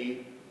them the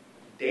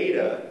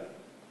data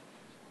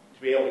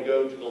to be able to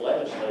go to the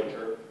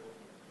legislature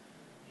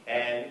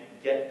and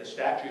get the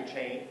statute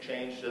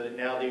changed so that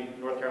now the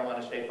North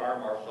Carolina State Fire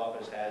Marshal's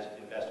Office has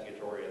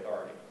investigatory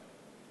authority.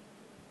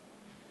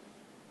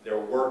 They're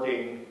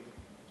working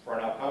for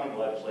an upcoming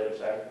legislative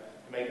session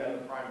to make them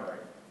the primary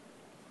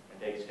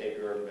and take State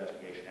Bureau of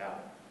Investigation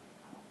out.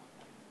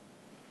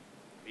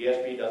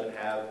 VSP doesn't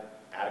have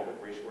adequate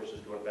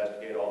resources to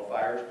investigate all the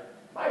fires.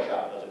 My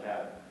shop doesn't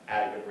have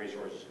adequate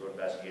resources to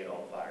investigate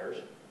all the fires.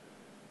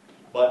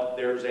 But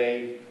there's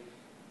a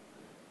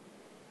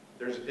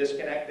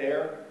disconnect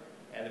there,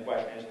 and the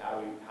question is how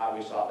do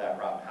we solve that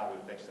problem? How do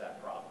we fix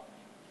that problem?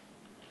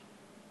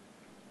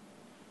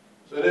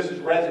 So this is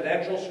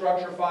residential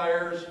structure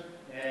fires,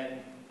 and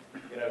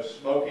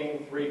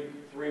smoking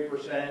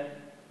 3%,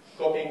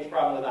 cooking is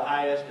probably the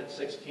highest at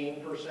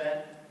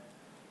 16%,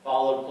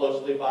 followed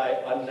closely by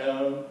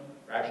unknown,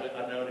 or actually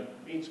unknown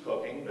beats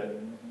cooking, but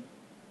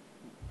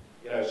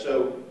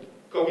so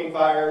cooking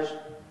fires,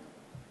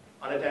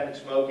 unattended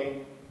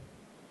smoking,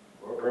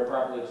 or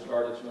improperly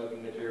discarded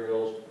smoking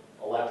materials,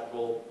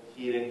 electrical,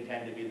 heating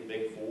tend to be the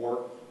big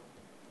four.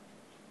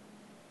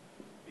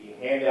 The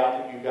handout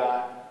that you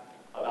got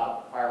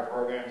about the fire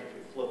programs, if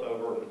you flip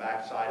over to the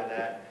back side of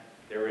that,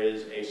 there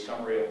is a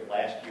summary of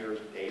last year's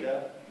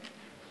data.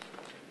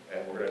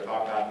 And we're going to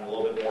talk about it in a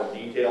little bit more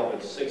detail,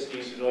 but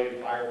 60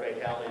 civilian fire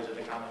fatalities in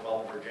the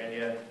Commonwealth of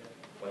Virginia.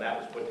 When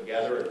that was put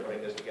together, and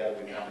putting this together,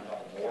 we found a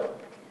couple more.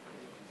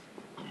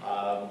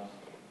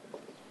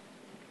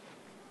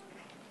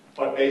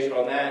 But based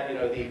on that,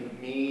 the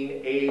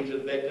mean age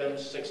of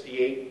victims,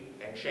 68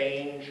 and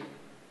change.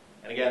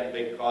 And again, the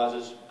big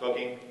causes,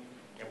 cooking,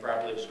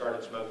 improperly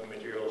discarded smoking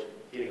materials,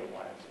 heating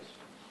appliances.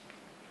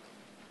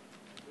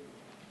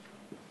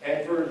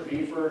 NFIRS,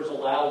 VFIRS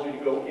allows you to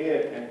go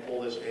in and pull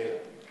this data.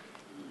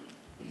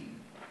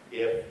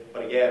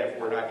 But again, if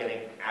we're not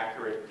getting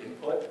accurate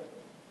input,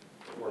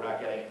 if we're not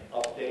getting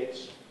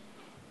updates,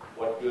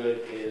 what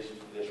good is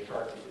this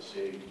chart that you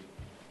see to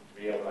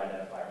be able to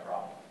identify a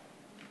problem?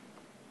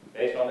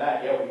 Based on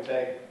that, yeah, we can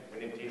say we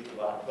need to teach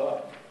people how to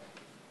cook.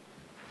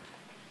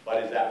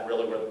 But is that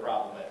really where the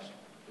problem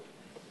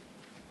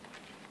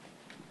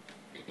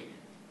is?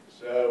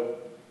 So,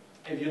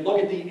 if you look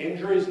at the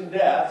injuries and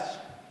deaths,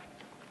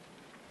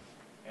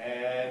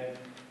 and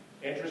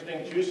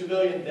interesting, 2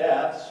 civilian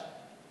deaths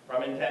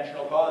from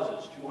intentional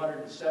causes,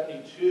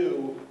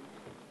 272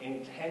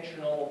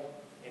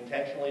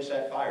 intentionally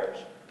set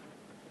fires.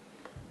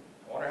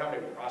 I wonder how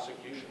many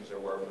prosecutions there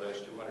were for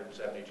those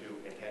 272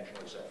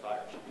 intentionally set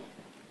fires.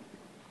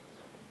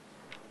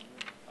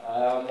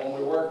 When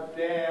we work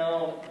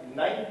down,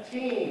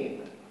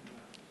 19,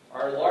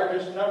 our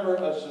largest number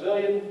of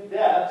civilian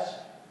deaths,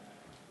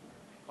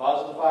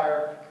 cause of the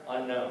fire,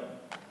 unknown.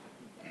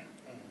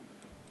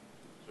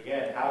 So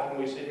again, how can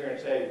we sit here and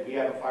say, we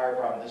have a fire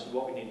problem, this is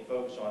what we need to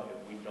focus on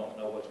if we don't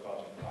know what's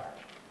causing the fire?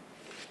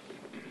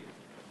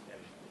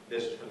 And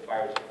this is for the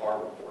fires that are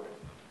reported.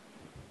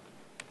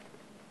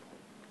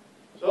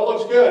 So it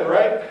looks good,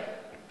 right?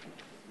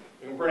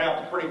 We can print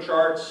out the pretty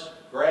charts,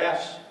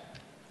 graphs,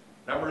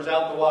 numbers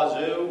out the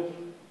wazoo.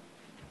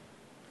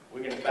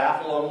 We can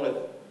baffle them with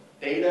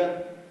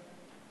data.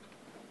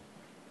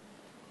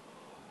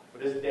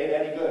 But is the data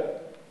any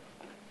good?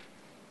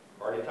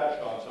 I've already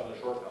touched on some of the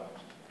shortcomings.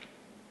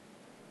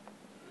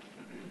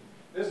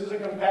 This is a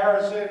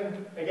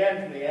comparison,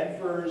 again, from the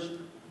NFIRS.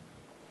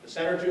 The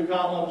center two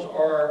columns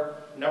are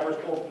numbers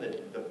pulled from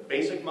the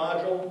basic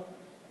module.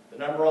 The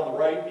number on the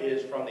right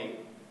is from the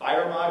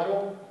fire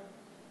module.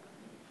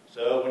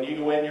 So when you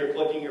go in, you're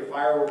clicking your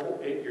fire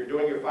report, you're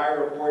doing your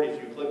fire report.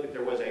 If you click that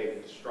there was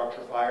a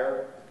structure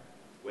fire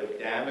with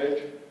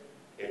damage,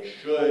 it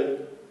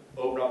should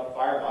open up the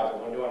fire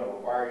module window and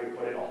require you to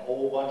put in a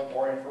whole bunch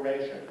more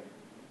information.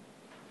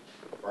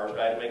 First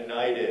item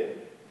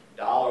ignited,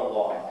 dollar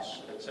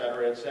loss,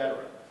 etc.,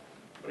 etc.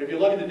 But if you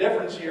look at the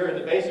difference here in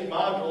the basic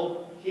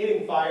module,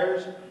 heating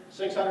fires,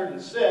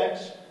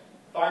 606,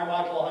 fire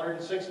module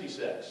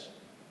 166.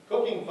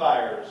 Cooking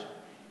fires,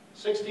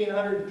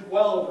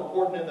 1,612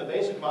 reported in the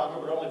basic module,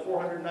 but only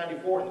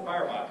 494 in the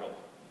fire module.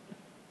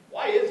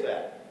 Why is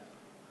that?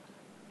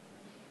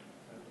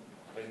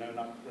 They know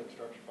not to click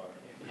structure fire.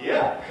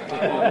 Yeah.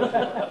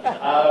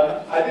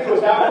 I think it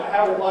was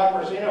Howard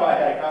Lock-Marcino I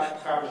had a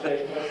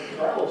conversation with in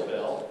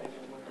Charlottesville.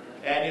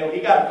 And he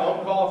got a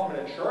phone call from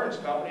an insurance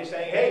company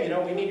saying, hey,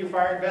 we need your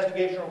fire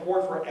investigation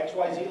report for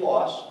XYZ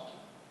loss.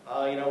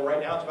 Right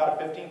now it's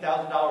about a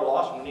 $15,000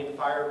 loss, and we need the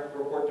fire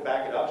report to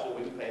back it up so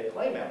we can pay the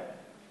claim out.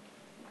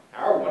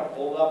 Howard went and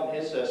pulled it up in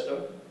his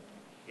system.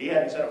 He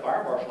hadn't sent a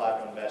fire marshal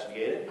out to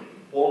investigate it.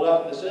 Pulled it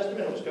up in the system,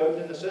 and it was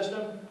coded in the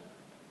system.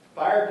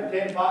 Fire,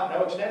 contained pot,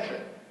 no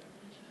extension.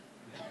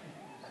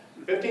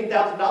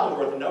 $15,000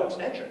 worth of no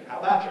extension. How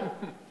about you?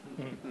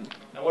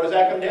 And what does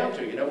that come down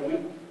to?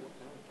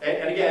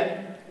 And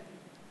again,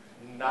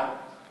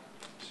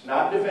 it's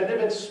not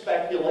definitive, it's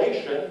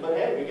speculation, but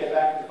hey, we get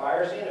back to the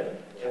fire scene.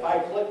 If I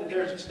click that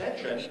there's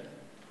extension,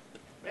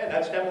 Man,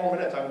 that's 10 more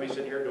minutes I'm going to be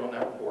sitting here doing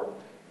that report.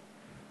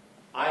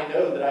 I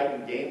know that I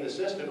can game the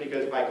system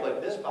because if I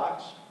click this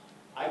box,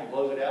 I can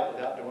close it out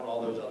without doing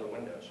all those other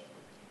windows.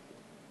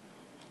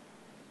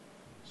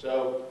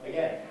 So,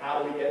 again,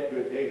 how do we get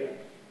good data?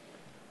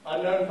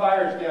 Unknown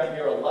fires down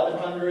here,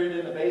 1,100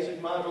 in the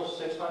basic module,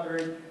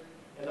 600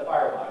 in the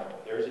fire module.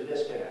 There's a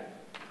disconnect.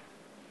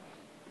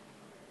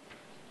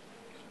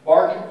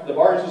 The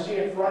bars you see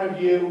in front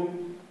of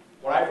you,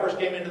 when I first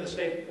came into the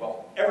state,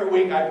 well, every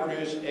week I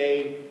produce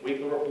a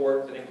weekly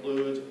report that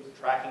includes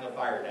tracking of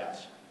fire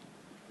deaths.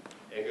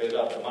 It goes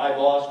up to my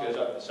boss, goes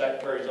up to the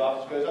Secretary's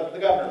office, goes up to the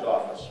Governor's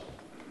office.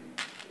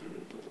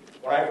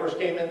 When I first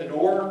came in the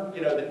door,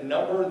 the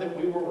number that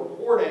we were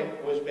reporting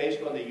was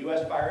based on the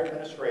U.S. Fire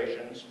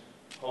Administration's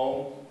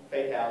home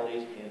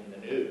fatalities in the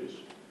news.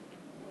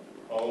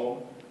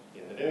 Home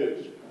in the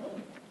news.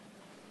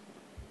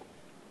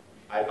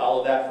 I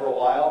followed that for a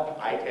while.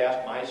 I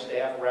tasked my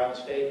staff around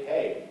the state,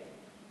 hey,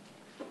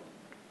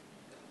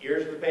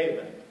 here's the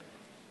pavement.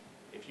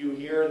 If you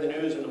hear in the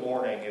news in the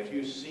morning, if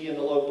you see in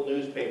the local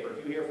newspaper,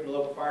 if you hear from the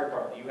local fire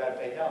department that you had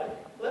a fatality,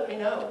 let me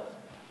know.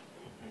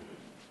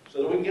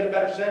 So that we can get a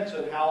better sense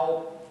of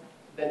how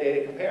the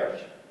data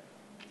compares.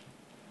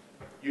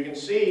 You can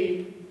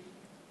see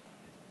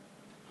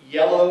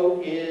yellow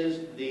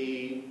is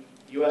the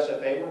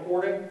USFA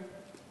reporting,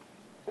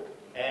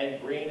 and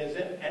green is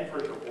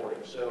NFIRS reporting.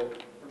 So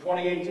for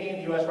 2018,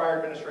 the U.S. Fire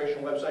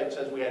Administration website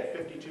says we had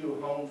 52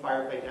 home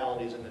fire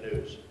fatalities in the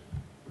news.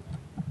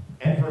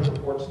 NFIRS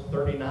reports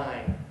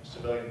 39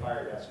 civilian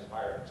fire deaths and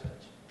fire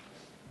incidents.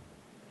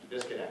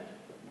 Disconnect.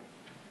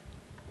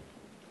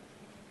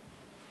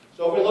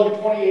 So if we look at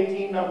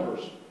 2018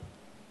 numbers,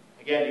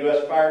 again,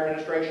 U.S. Fire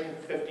Administration,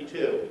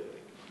 52.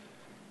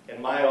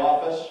 In my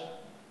office,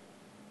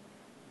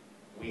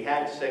 we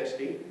had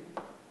 60,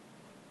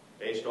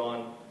 based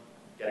on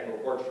getting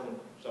reports from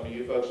some of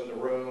you folks in the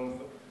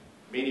room,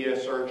 media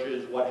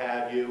searches, what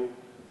have you.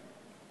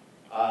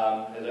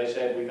 As I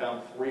said, we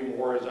found 3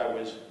 more as I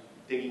was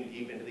digging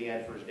deep into the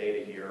NFIRS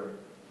data here.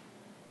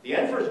 The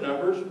NFIRS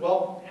numbers,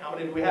 well, how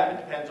many do we have?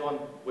 It depends on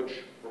which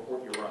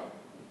report you run.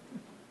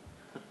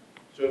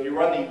 So if you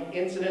run the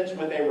incidents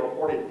with a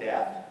reported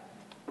death,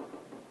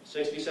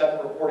 67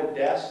 reported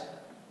deaths,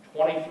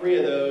 23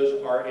 of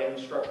those are in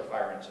structure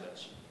fire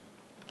incidents.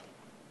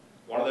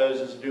 One of those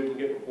is a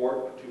duplicate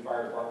report, but 2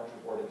 fire departments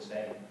reported the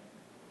same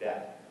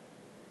death.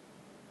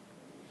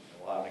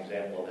 We'll have an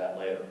example of that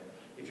later.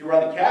 If you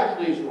run the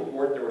casualties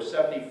report, there were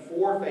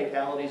 74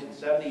 fatalities and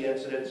 70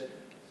 incidents,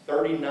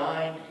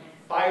 39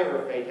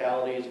 fire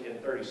fatalities in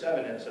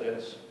 37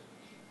 incidents,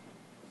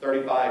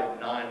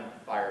 35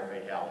 non-fire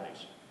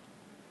fatalities.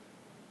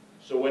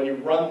 So when you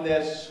run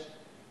this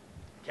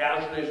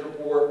casualties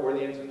report or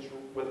the incidents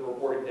with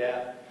reported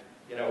death,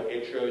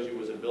 it shows you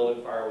was a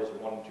building fire, was a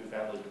 1 and 2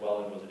 family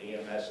dwelling, was an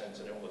EMS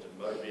incident, was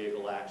a motor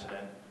vehicle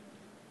accident.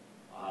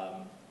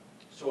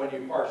 So when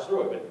you parse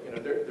through it,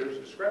 but there's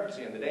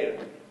discrepancy in the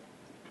data.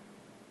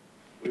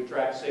 We've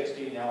tracked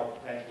 60, now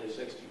potentially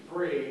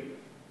 63.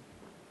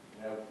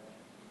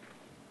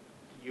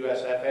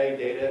 USFA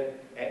data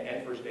and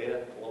NFIRS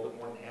data, a little bit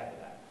more than half of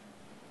that.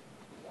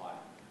 Why?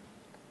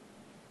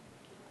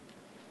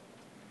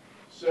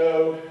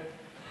 So,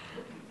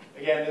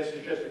 again, this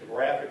is just a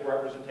graphic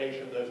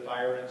representation of those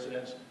fire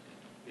incidents.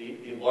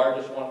 The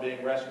largest one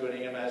being rescue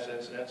and EMS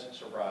incidents,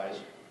 surprise.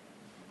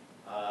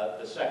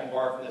 The second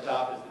bar from the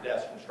top is the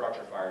deaths from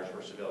structure fires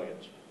for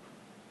civilians.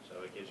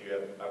 So it gives you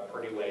a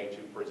pretty way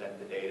to present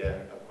the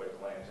data, a quick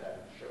glance at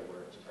it to show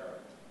where it's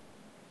occurring.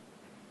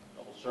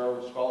 Double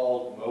service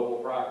calls, mobile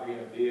property in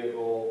a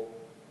vehicle,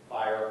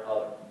 fire,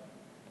 other.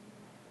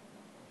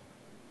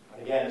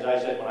 And again, as I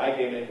said, when I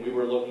came in, we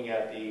were looking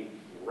at the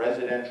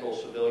residential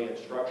civilian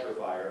structure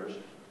fires.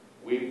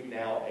 We've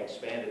now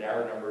expanded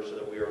our numbers so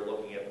that we are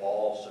looking at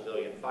all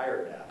civilian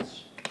fire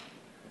deaths.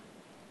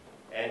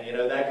 And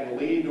that can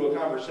lead to a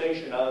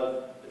conversation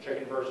of the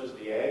chicken versus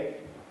the egg.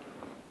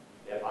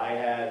 If I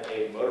had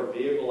a motor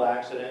vehicle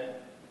accident,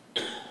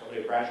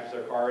 somebody crashes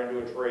their car into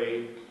a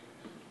tree,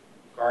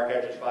 car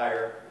catches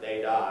fire,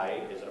 they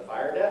die, is it a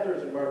fire death or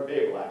is it a motor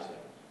vehicle accident?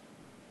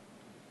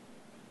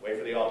 Wait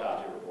for the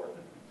autopsy report.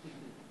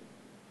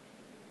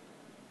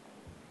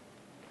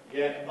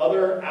 Again,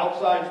 other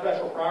outside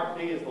special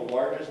property is the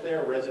largest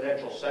there,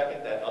 residential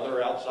second, that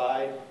other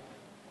outside,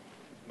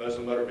 most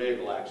of the motor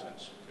vehicle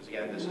accidents. Because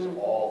again, this is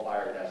all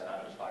fire deaths,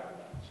 not just fire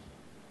deaths.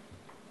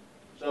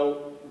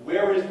 So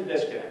where is the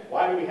disconnect?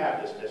 Why do we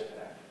have this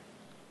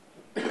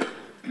disconnect?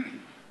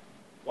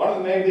 One of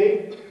them may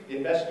be the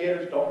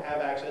investigators don't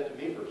have access to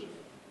beepers.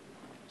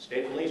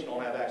 State police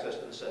don't have access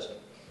to the system.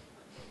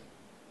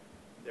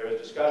 There was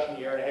discussion a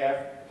year and a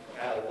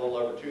half, a little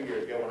over 2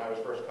 years ago when I was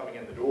first coming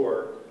in the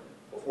door.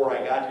 Before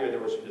I got here, there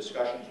were some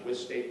discussions with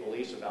state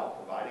police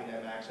about providing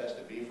them access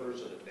to beepers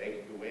so that they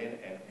could go in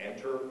and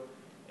enter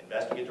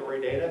investigatory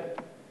data.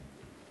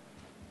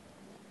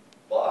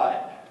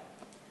 But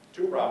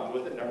 2 problems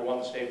with it. Number one,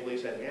 the state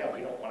police said, yeah,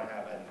 we don't want to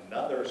have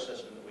another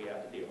system that we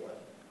have to deal with.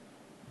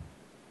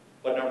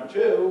 But number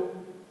 2,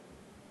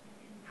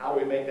 how do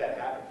we make that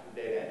happen? from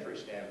a data entry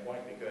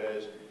standpoint,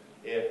 because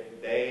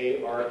if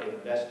they are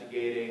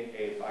investigating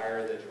a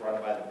fire that's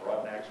run by the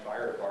Broadnax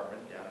Fire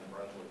Department down in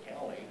Brunswick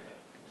County,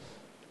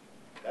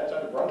 that's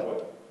under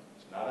Brunswick.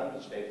 It's not under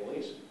the state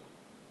police.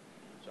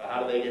 So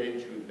how do they get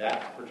into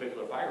that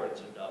particular fire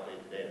incident to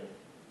update the data?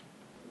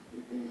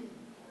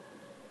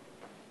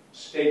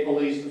 State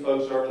police, the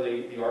folks over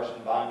the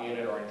arson bomb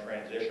unit are in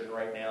transition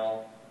right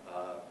now.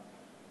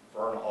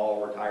 Vern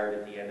Hall retired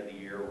at the end of the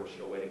year. We're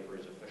still waiting for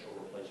his official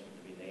replacement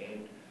to be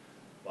named.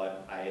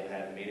 But I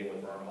had a meeting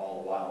with Vern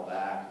Hall a while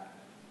back.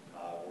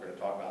 We're going to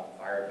talk about the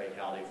fire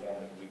fatality form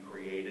that we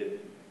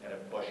created and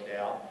have pushed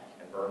out.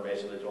 And Vern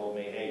basically told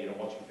me, hey,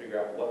 once you figure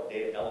out what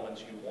data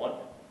elements you want,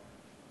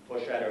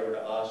 push that over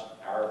to us.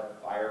 Our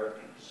fire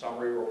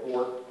summary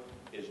report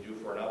is due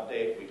for an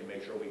update. We can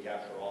make sure we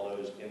capture all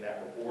those in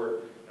that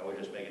report, and we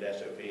just make it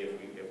SOP.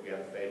 If we have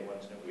a fatal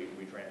incident,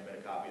 we transmit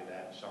a copy of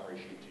that summary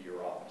sheet to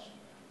your office.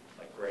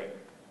 Like, great.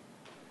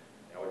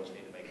 Now we just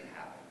need to make it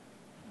happen.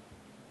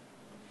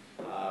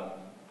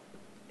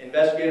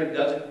 Investigator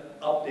doesn't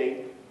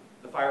update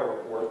the fire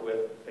report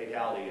with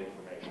fatality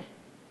information.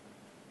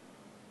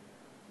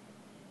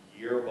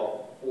 Year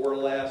before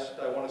last,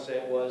 I want to say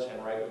it was,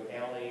 Henrico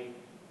County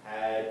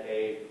had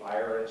a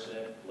fire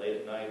incident late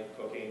at night,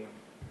 cooking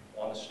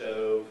on the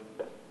stove.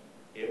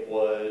 It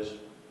was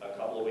a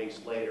couple of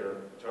weeks later,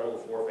 a total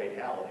of 4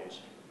 fatalities,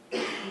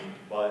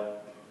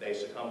 but they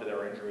succumbed to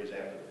their injuries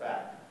after the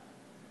fact.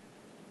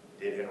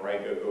 Did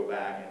Henrico go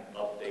back and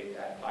update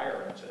that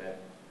fire incident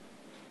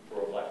to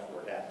reflect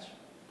 4 deaths?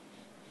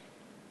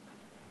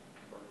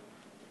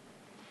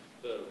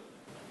 So,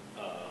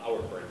 I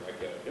work for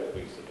Henrico.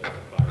 We submit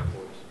the fire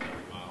reports in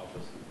my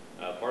office.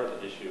 Part of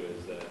the issue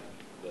is that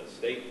the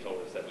state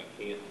told us that we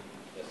can't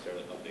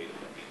necessarily update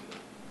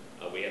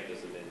it. We have to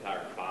send the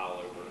entire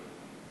file over.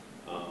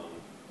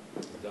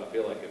 So I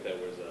feel like if there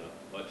was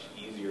a much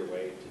easier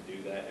way to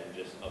do that and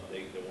just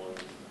update the ones,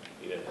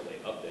 until they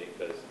update,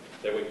 because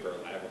they're waiting for a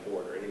lab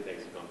report or anything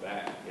to come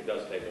back, it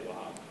does take a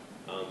while.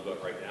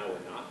 But right now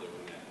we're not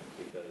doing that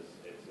because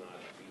it's not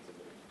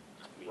feasible.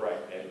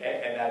 Right,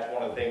 and that's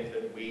one of the things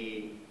that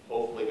we,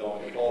 hopefully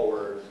going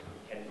forward,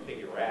 can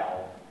figure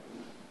out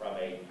from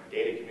a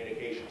data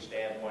communication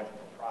standpoint, from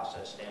a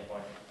process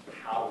standpoint,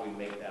 how do we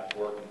make that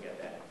work and get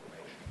that information.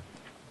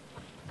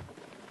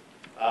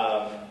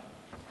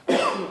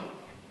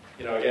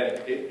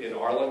 Again, in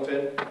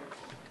Arlington,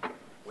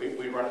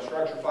 we run a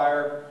structure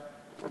fire.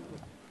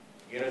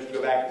 Units would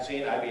go back to the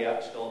scene.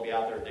 I'd still be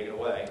out there digging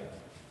away.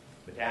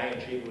 Battalion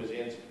chief was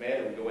in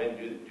command. We'd go in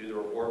and do the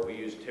report. We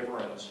used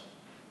Tiveron's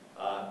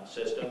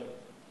system.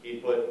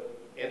 He'd put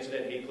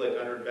incident, he'd click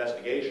under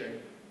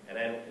investigation, and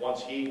then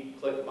once he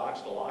clicked the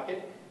box to lock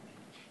it,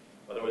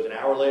 whether it was an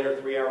hour later,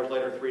 3 hours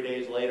later, 3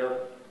 days later,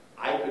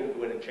 I couldn't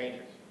go in and change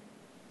it.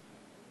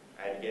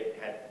 I had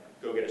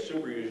to go get a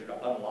super user to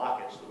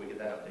unlock it so that we could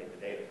then update the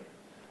data.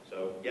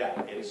 So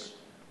yeah, it's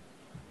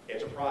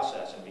a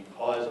process, and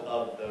because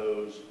of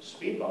those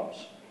speed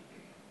bumps,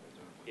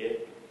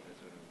 it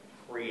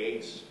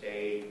creates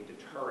a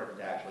deterrent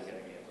to actually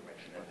getting the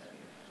information in there.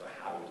 So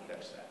how do we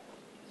fix that?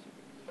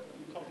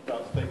 You talked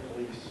about state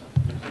police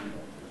using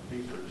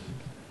beepers.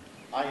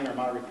 I enter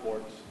my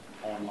reports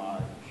on my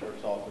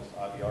sheriff's office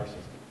IVR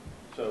system.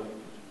 So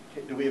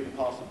do we have the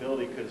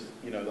possibility, because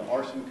the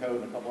arson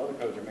code and a couple other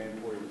codes are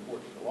mandatory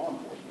reports to law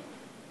enforcement,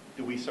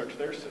 do we search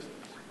their systems?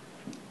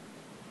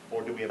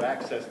 Or do we have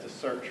access to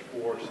search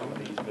for some of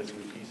these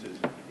missing pieces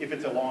if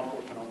it's a law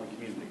enforcement only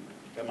community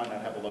that might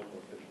not have a local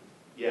official?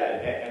 Yeah,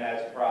 and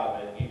that's the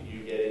problem.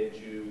 You get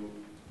into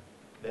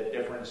the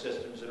different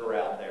systems that are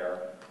out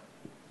there.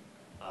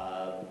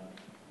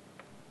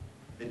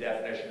 The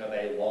definition of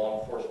a law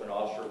enforcement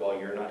officer, well,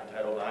 you're not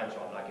Title IX, so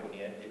I'm not giving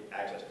you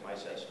access to my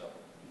system.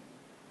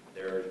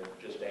 There's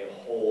just a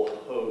whole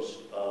host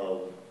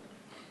of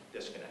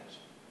disconnects.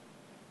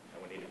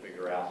 And we need to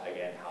figure out,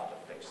 again, how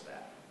to fix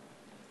that.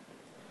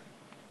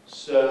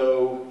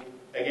 So,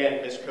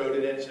 again,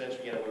 miscoded incidents,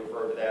 we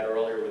referred to that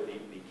earlier with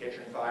the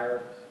kitchen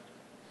fire.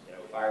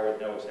 Fire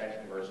with no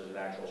extension versus an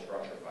actual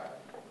structure fire.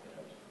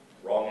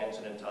 Wrong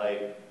incident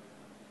type.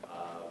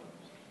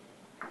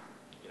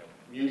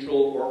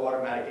 Mutual or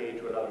automatic aid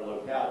to another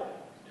locality.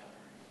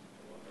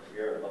 Over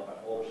here, I left my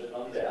folder sitting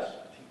on the desk.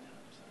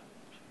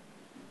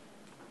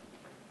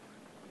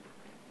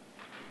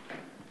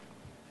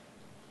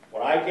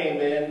 When I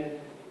came in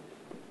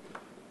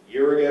a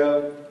year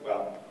ago,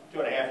 well,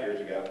 2.5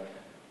 years ago,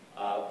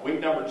 week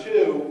number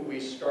 2, we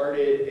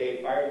started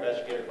a fire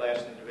investigator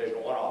class in the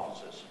Division 1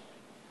 offices.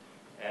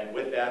 And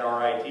with that,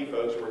 our IT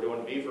folks who were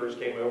doing beefers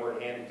came over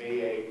and handed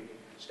me a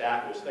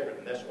stack that was thicker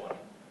than this one.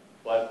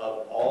 But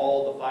of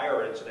all the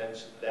fire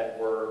incidents that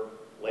were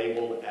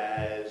labeled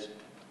as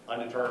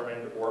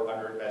undetermined or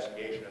under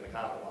investigation in the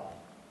Commonwealth,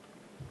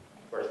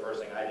 of course, the first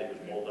thing I did was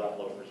pull it up,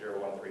 look for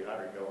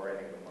 01300, go where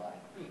anything would lie.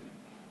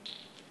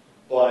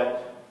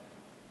 But,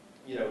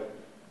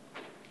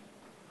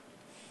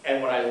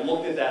 and when I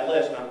looked at that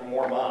list, not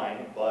more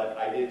mine, but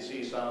I did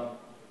see some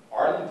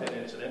Arlington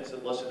incidents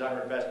that listed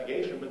under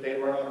investigation, but they'd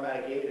run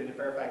automatic aid into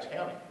Fairfax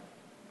County.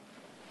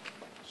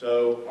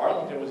 So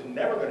Arlington was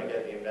never going to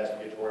get the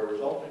investigatory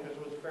result because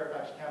it was a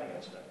Fairfax County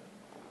incident,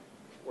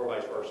 or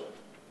vice versa.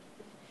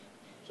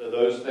 So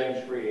those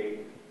things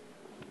create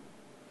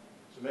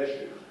some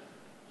issues.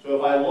 So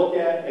if I look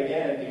at,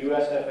 again, the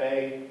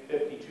USFA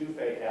 52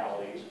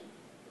 fatalities,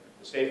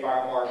 the State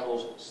Fire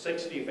Marshal's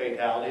 60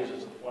 fatalities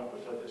is the point we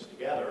put this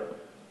together.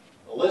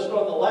 The list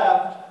on the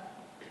left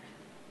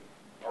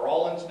are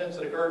all incidents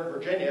that occurred in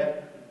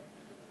Virginia,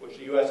 which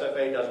the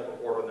USFA doesn't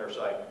report on their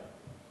site.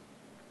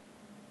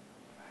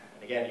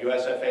 And again,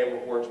 USFA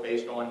reports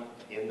based on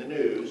in the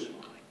news.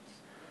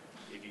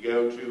 If you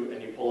go to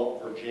and you pull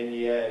up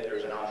Virginia,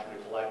 there's an option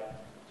to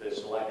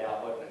select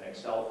output in an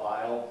Excel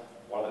file.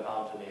 One of the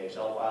columns in the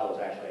Excel file is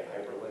actually a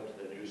hyperlink to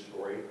the news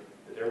story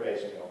that they're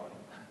basing it on.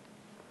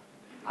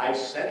 I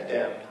sent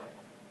them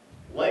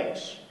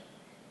links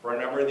for a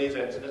number of these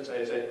incidents, and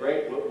they said,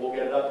 great, we'll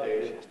get it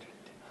updated.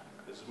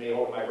 This is me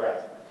holding my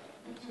breath.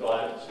 It's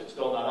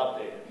still not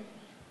updated.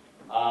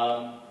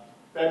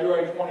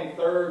 February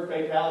 23rd,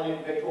 fatality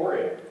in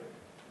Victoria.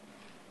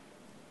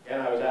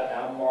 Again, I was at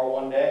Albemarle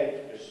one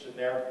day, just sitting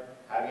there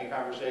having a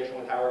conversation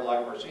with Howard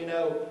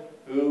Lagomarsino,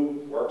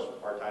 who works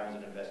part-time as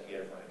an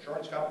investigator for an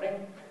insurance company,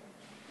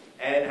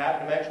 and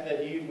happened to mention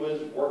that he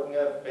was working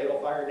a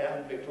fatal fire down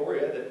in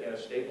Victoria that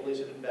state police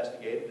had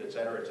investigated, et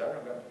cetera, et cetera.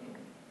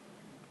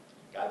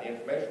 Got the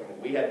information.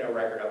 We had no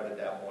record of it at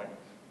that point.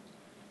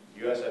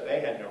 USFA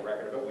had no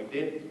record of it. We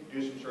did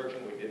do some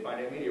searching. We did find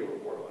a media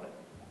report on it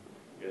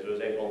because it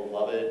was a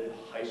beloved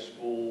high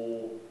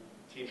school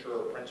teacher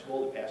or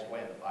principal that passed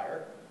away in the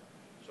fire.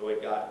 So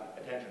it got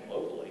attention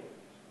locally.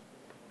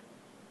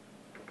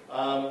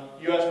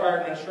 U.S. Fire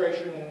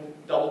Administration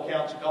double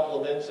counts a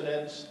couple of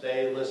incidents.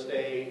 They list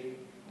a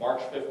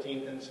March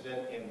 15th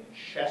incident in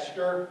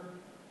Chester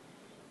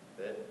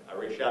that I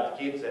reached out to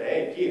Keith and said,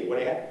 hey, Keith, what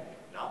do you have?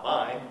 Not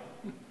mine.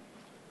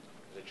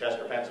 Is it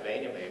Chester,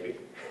 Pennsylvania, maybe?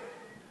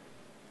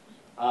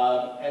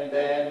 And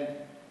then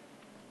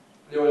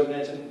there was an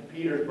incident in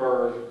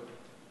Petersburg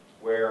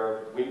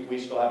where we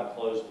still haven't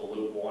closed the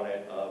loop on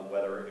it of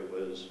whether it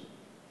was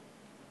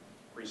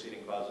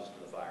preceding causes to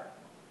the fire.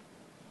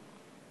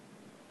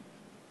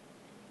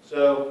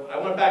 So I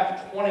went back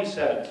to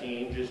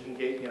 2017, just in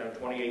case,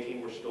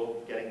 2018 we're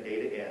still getting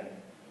data in.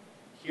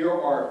 Here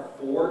are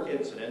 4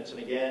 incidents, and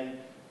again,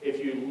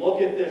 if you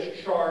look at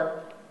this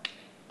chart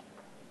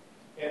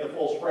in the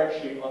full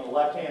spreadsheet, on the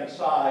left-hand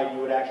side,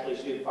 you would actually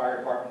see the fire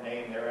department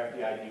name, their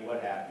FDID,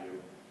 what have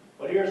you.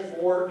 But here's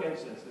 4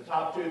 incidents. The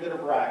top 2 that are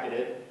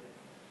bracketed,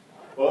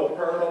 both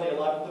occurred on the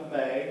 11th of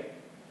May.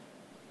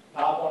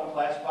 Top one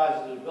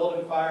classifies as a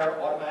building fire,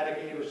 automatic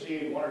aid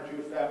received, 1 or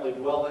 2 family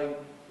dwelling.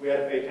 We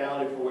had a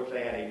fatality for which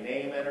they had a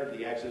name entered.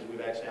 The X's,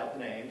 we've X'd out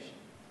the names.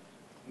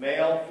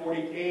 Male,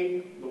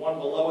 48. The one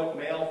below it,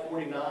 male,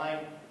 49.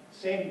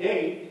 Same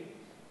date.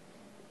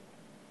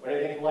 What do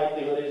you think the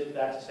likelihood is that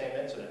that's the same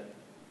incident?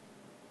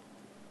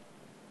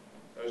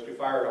 Those 2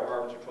 fire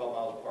departments are 12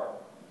 miles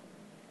apart.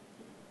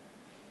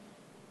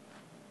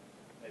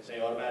 They say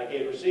automatic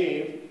aid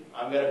received.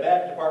 I'm going to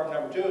bet department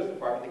number 2 is the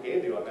department that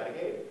gave the automatic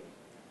aid.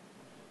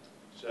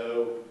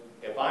 So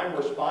if I'm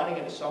responding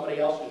into somebody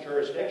else's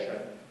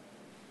jurisdiction,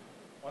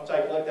 once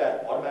I click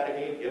that automatic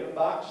aid given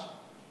box,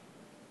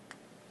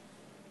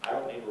 I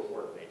don't need to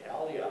report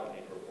fatality, I don't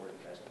need to report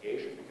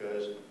investigation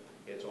because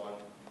it's on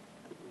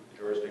the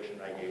jurisdiction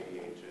I gave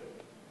the aid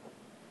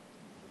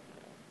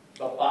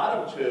to. The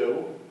bottom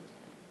 2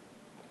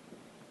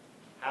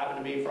 happen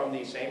to be from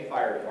the same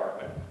fire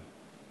department.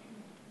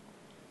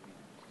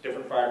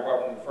 Different fire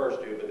department than the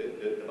first 2, but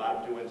the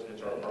bottom 2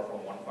 incidents are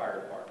from one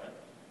fire department.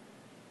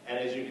 And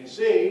as you can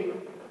see,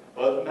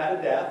 both of them had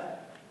a death.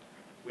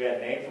 We had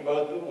a name for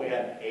both of them. We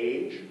had an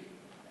age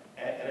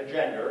and a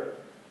gender.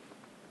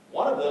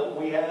 One of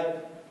them, we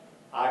had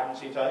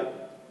occupancy type.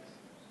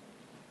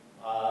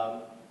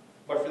 But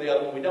for the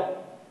other one, we don't.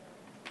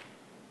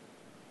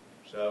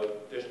 So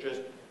this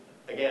just,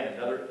 again,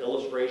 another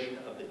illustration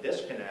of the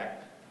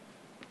disconnect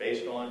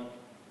based on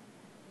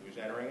who's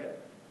entering it,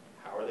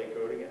 how are they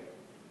coding it,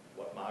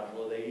 what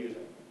module are they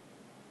using.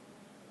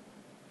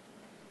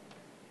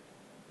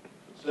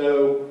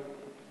 So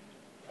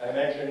I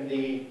mentioned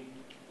the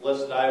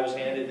list that I was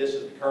handed. This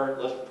is the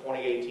current list for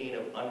 2018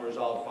 of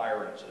unresolved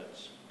fire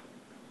incidents.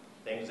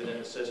 Things that in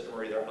the system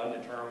are either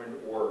undetermined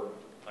or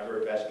under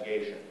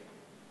investigation.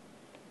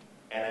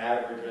 And an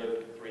average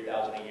of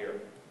 3,000 a year.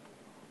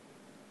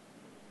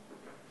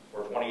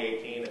 For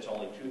 2018, it's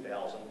only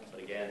 2,000,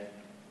 but again,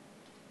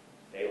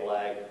 data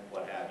lag,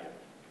 what have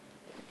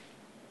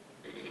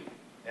you.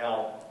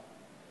 Now,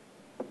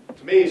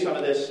 to me, some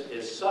of this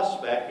is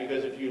suspect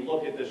because if you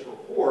look at this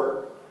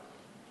report,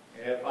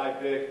 if I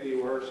pick the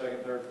first,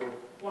 second, third, fourth,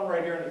 one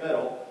right here in the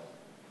middle,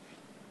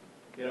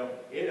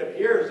 it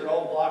appears that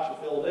all the blocks are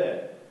filled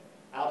in.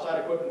 Outside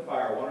equipment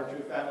fire, 1 or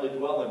 2 family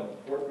dwelling,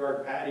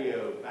 courtyard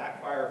patio,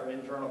 backfire from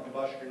internal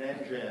combustion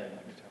engine,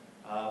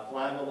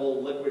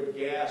 flammable liquid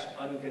gas,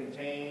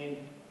 uncontained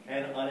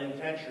and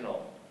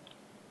unintentional.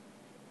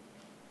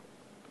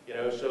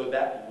 So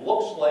that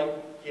looks like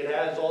it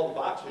has all the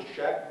boxes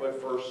checked, but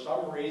for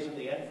some reason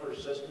the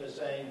NFIRS system is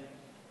saying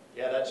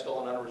Yeah, that's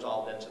still an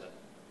unresolved incident.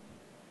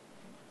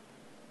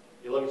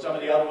 You look at some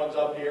of the other ones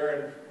up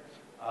here,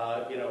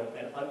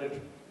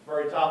 and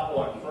very top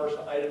one, first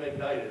item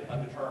ignited,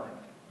 undetermined.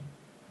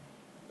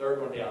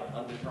 Third one down,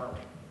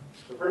 undetermined.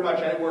 So pretty much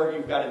anywhere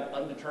you've got an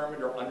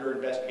undetermined or under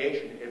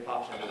investigation, it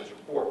pops into this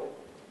report.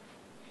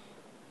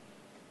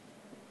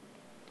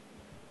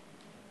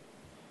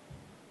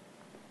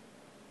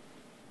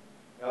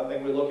 Another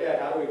thing we look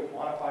at, how do we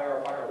quantify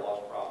our fire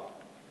loss problem?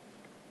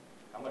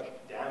 How much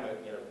damage,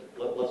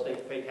 let's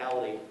take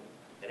fatality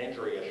and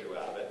injury issue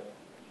out of it.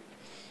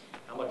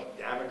 How much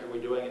damage are we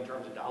doing in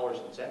terms of dollars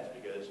and cents?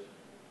 Because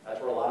that's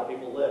where a lot of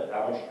people live.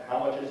 How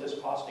much is this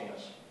costing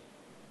us?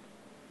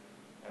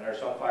 And there's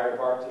some fire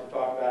departments that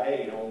talk about,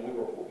 hey,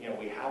 when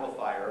we have a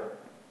fire,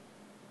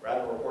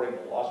 rather than reporting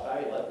the lost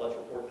value, let's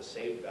report the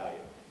saved value.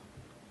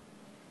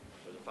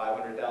 So it's a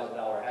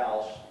 $500,000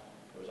 house.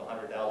 There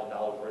was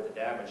 $100,000 worth of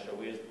damage, so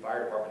we as the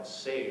fire department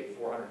saved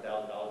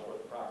 $400,000 worth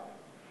of property.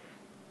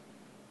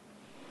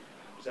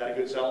 Is that a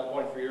good selling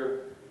point for your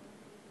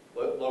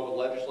local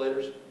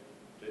legislators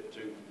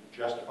to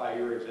justify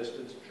your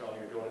existence and showing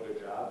you're doing a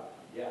good job?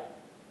 Yeah.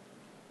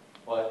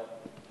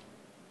 But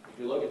if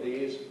you look at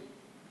these,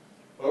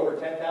 over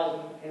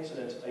 10,000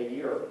 incidents a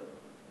year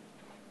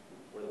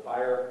where the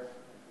fire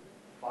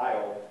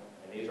filed,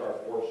 and these are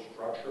for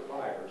structure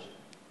fires,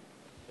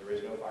 there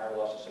is no fire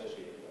loss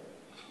associated with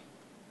it.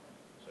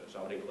 So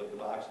somebody clicked the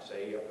box to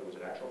say, yep, there was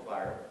an actual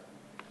fire.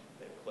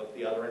 They clicked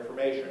the other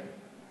information,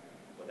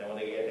 but then when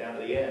they get down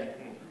to the end,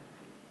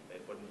 they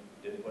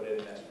didn't put in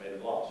an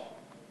estimated loss.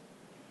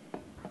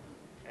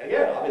 And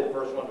again, I'll be the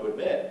first one to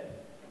admit,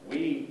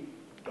 we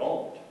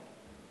don't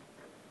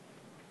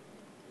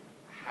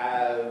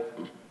have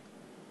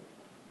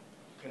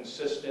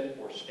consistent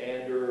or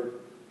standard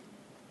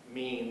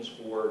means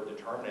for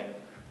determining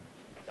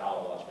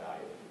dollar loss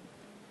value.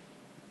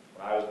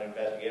 When I was an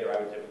investigator,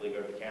 I would typically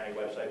go to the county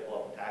website, pull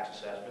up a tax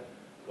assessment,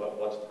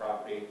 what's the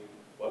property,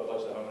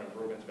 what's the home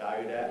improvements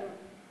valued at,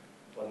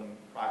 what an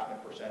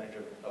approximate percentage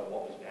of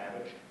what was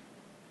damaged,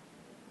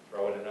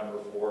 throw in a number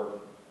for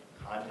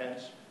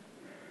contents,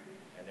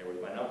 and there was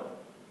my number.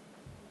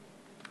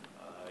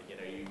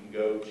 You can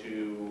go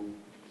to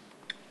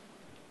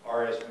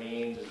RS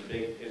Means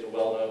is a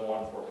well-known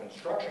one for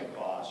construction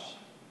costs,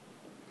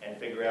 and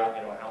figure out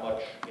how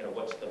much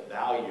what's the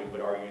value,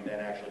 but are you then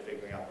actually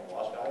figuring out the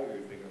loss value, or are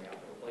you figuring out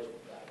the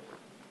replacement value?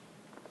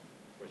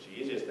 Which the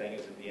easiest thing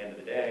is, at the end of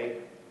the day,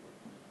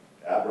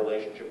 have a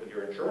relationship with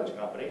your insurance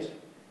companies.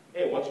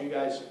 Hey, once you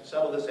guys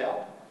settle this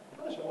out,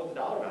 let us know what the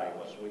dollar value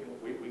was, so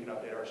we can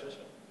update our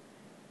system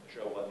to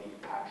show what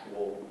the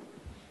actual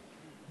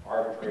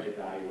arbitrated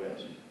value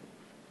is.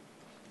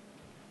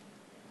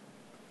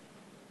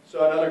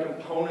 So another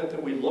component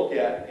that we look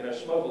at,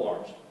 smoke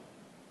alarms.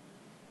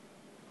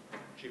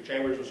 Chief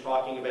Chambers was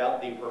talking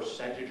about the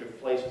percentage of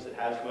places that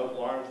have smoke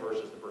alarms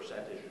versus the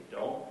percentage that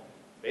don't.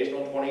 Based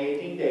on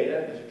 2018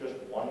 data, this is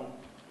just one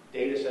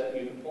data set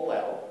that you can pull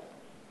out,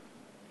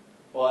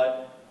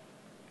 but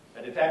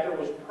a detector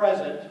was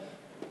present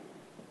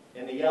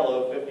in the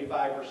yellow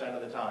 55%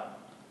 of the time.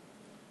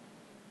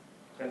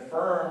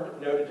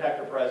 Confirmed no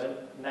detector present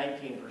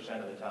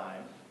 19% of the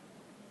time.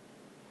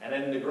 And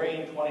then in the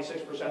green,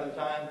 26% of the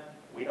time,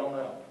 we don't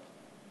know.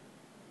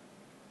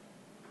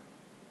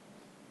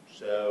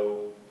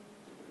 So,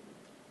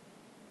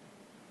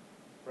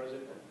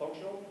 Present or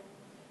functional?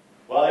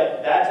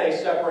 well, that's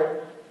a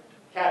separate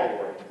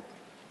category.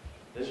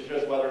 This is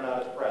just whether or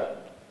not it's present.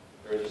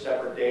 There is a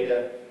separate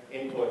data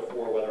input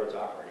for whether it's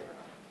operating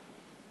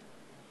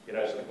or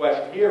not. So the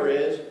question here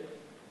is,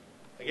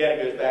 again,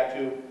 it goes back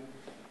to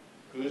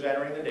who's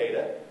entering the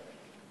data.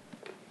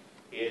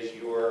 Is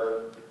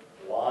your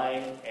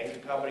line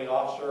engine company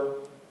officer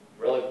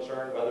really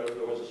concerned whether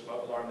there was a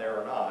smoke alarm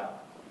there or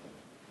not?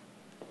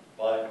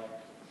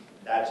 But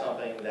that's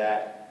something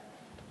that,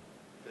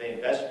 for the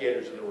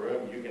investigators in the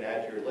room, you can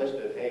add to your list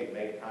of, hey,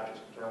 make a conscious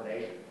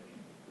determination.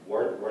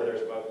 Were there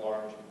smoke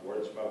alarms? Were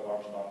the smoke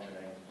alarms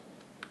functioning?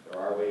 There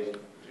are ways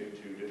to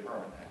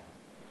determine that.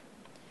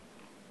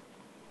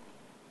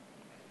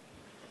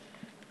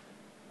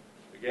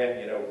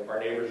 Again, our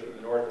neighbors to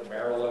the north in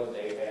Maryland,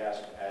 they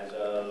passed, as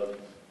of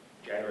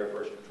January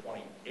 1st of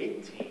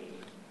 2018,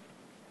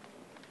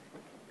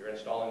 you're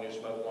installing new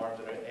smoke alarms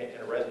in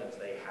a residence,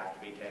 they have to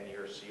be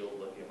 10-year sealed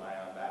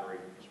lithium-ion battery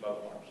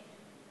smoke alarms.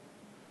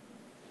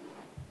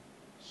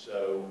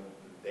 So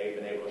they've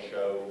been able to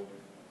show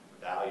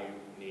value,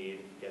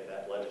 need, get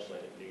that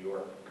legislated. New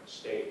York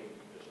State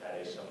just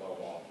had a similar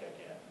law kick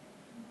in.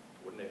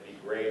 Wouldn't it be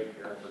great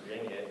here in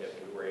Virginia if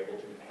we were able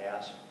to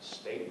pass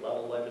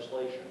state-level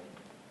legislation,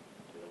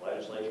 to the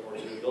legislation or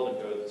to the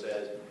building code that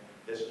says,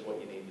 this is what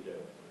you need to do,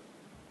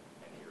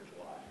 and here's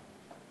why.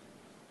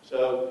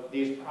 So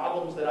these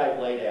problems that I've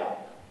laid out,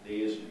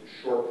 these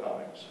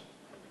shortcomings,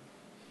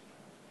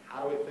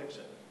 how do we fix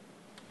it?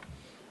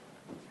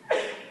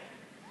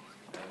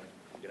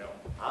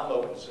 I'm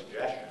open to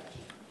suggestions.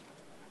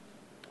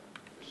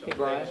 Hey,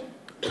 Brian.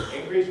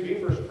 Increase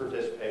beavers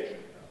participation.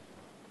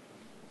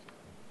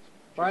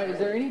 Brian, is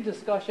there any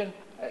discussion,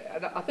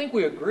 I think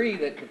we agree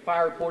that the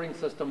fire reporting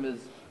system is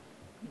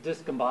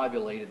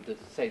discombobulated, to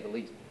say the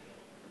least.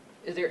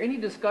 Is there any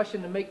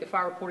discussion to make the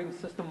fire reporting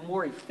system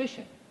more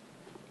efficient?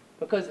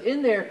 Because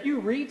in there, if you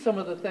read some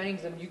of the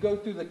things and you go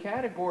through the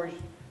categories,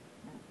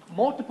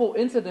 multiple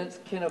incidents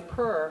can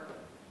occur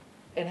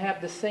and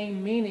have the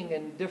same meaning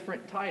in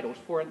different titles.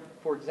 For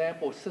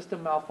example,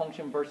 system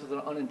malfunction versus an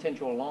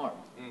unintentional alarm.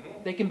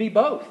 Mm-hmm. They can be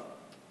both.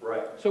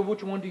 Right. So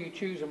which one do you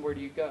choose and where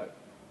do you go?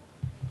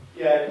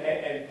 Yeah,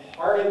 and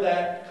part of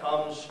that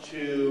comes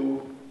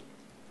to,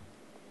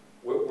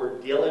 we're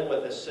dealing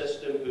with a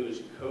system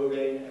whose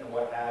coding and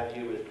what have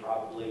you is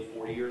probably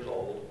 40 years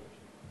old.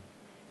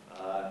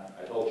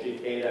 I told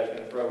Chief Cade I was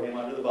going to throw him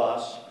under the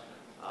bus.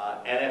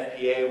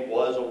 NFPA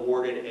was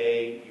awarded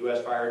a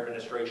U.S. Fire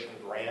Administration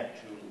grant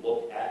to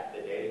look at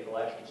the data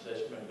collection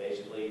system and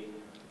basically,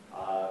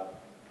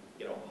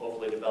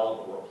 hopefully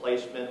develop a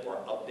replacement or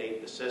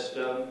update the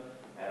system.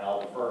 And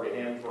I'll defer to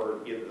him for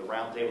either the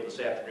roundtable this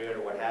afternoon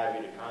or what have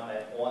you to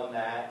comment on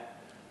that.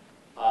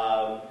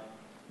 But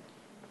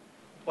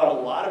a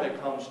lot of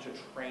it comes to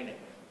training.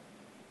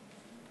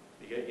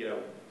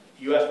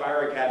 U.S.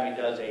 Fire Academy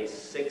does a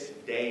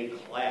 6-day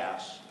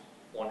class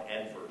on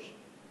NFIRS.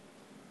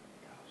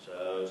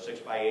 So 6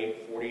 by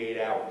 8,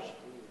 48 hours.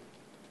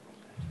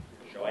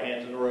 Show of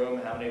hands in the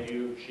room, how many of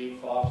you,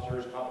 chief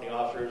officers, company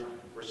officers,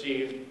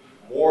 received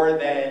more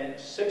than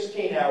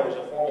 16 hours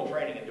of formal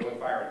training in doing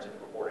fire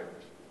incident reporting?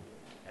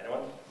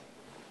 Anyone?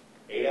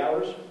 8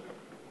 hours?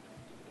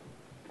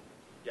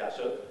 Yeah,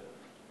 so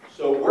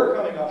we're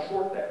coming up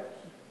short there.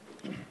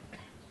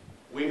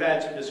 We've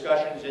had some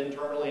discussions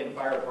internally in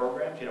fire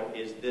programs.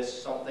 Is this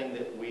something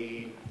that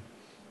we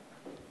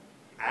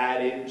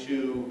add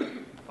into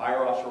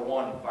Fire Officer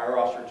 1, Fire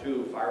Officer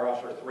 2, Fire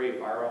Officer 3,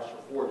 Fire Officer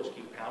 4, just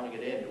keep pounding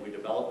it in? Do we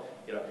develop,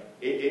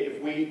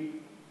 if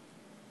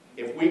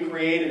we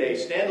created a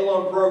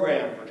standalone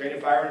program for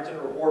training fire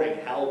incident reporting,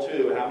 how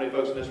many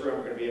folks in this room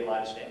are going to be in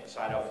line to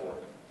sign up for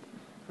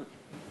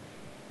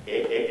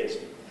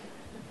it?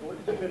 Well,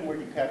 it depends where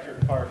you capture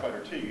a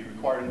firefighter too. You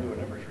require them to do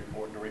an NFIRS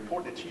report. The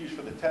report that's used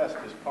for the test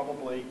is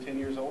probably 10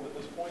 years old at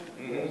this point.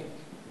 Mm-hmm.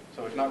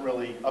 So it's not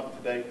really up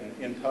to date and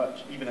in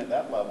touch, even at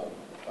that level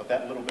of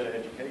that little bit of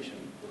education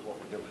with what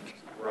we're doing.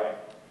 Right.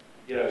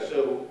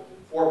 So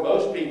for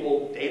most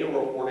people, data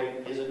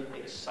reporting isn't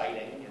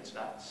exciting. It's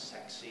not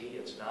sexy.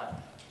 It's not.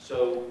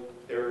 So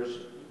they're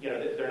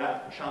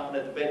not chomping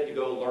at the bit to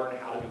go learn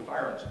how to do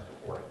fire incident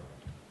reporting.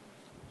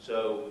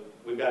 So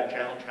we've got a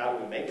challenge. How do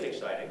we make it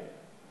exciting?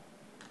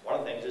 One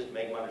of the things is to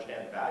make them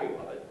understand the value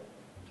of it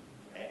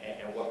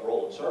and what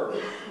role it serves.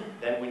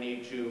 Then we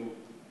need to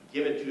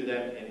give it to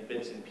them in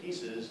bits and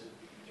pieces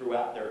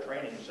throughout their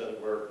training so that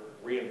we're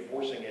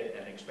reinforcing it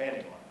and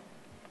expanding on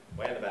it.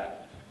 Way in the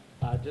back.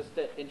 Just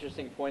an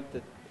interesting point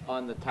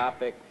on the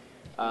topic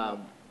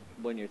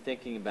when you're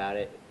thinking about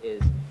it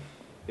is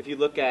if you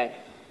look at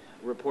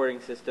reporting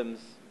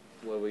systems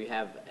where we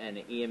have an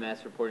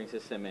EMS reporting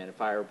system and a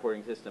fire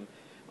reporting system,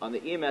 on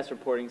the EMS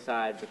reporting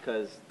side,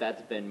 because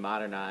that's been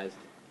modernized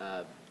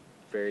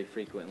very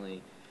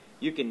frequently,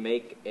 you can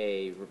make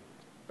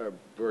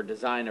or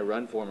design a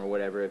run form or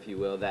whatever, if you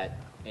will, that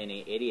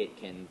any idiot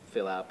can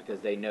fill out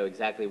because they know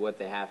exactly what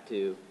they have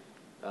to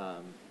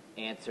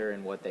answer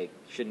and what they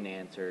shouldn't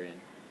answer. And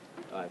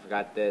I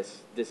forgot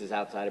this is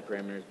outside of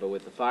parameters, but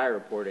with the fire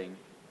reporting,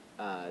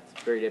 it's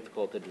very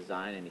difficult to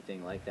design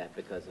anything like that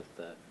because of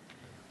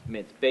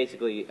it's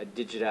basically a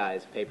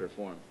digitized paper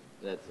form.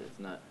 It's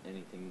not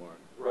anything more.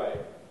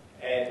 Right.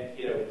 And,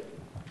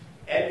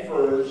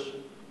 NFIRS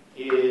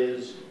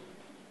is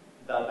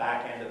the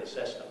back end of the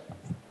system.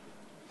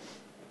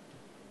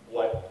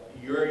 What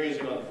you're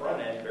using on the front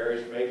end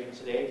varies from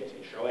agency to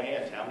agency. Show of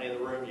hands, how many in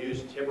the room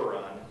use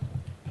Tiburon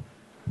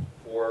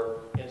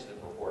for incident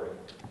reporting?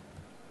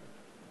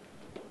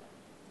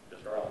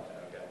 Just Arlington,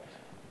 okay.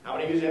 How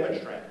many use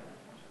ImageTrain?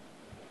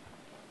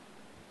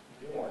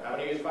 Two more. How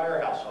many use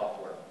Firehouse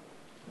software?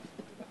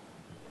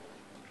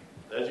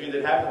 Those of you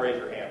that haven't raised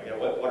your hand,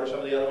 what are some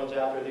of the other ones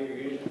out there that you're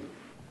using?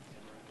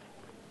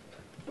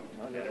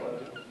 Okay.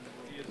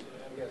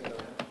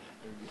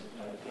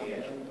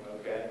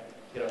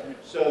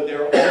 So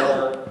there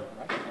are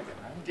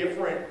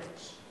different,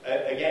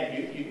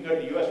 again, you can go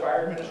to the U.S.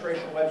 Fire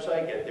Administration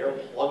website, get their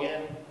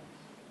plug-in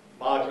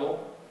module,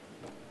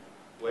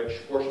 which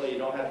fortunately you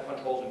don't have to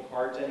punch holes in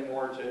cards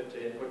anymore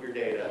to input your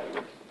data.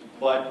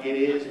 But it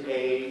is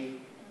a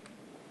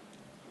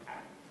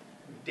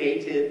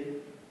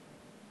dated,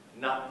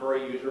 not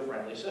very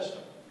user-friendly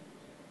system.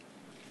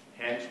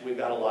 Hence, we've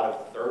got a lot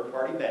of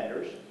third-party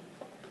vendors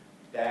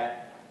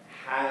that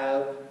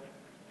have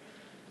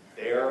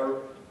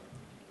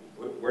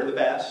we're the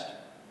best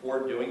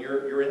for doing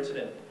your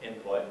incident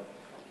input.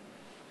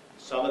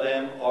 Some of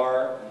them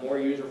are more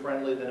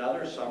user-friendly than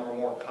others. Some are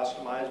more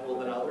customizable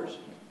than others.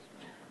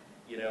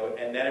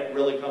 And then it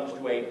really comes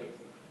to a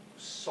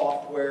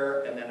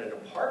software and then a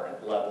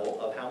department level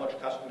of how much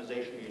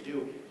customization you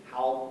do.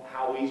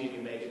 How easy do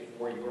you make it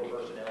for your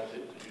personnel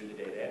to do the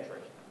data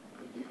entry?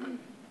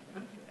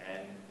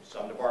 And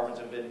Some departments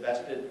have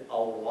invested a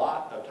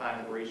lot of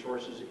time and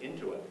resources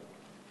into it.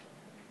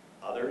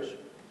 Others,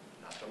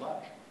 not so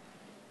much.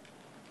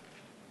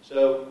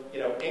 So,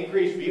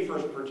 increased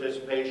VFIRS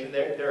participation,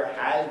 there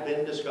has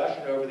been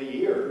discussion over the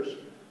years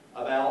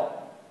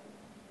about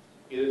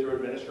either through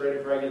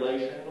administrative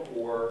regulation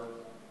or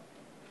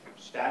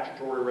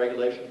statutory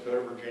regulation,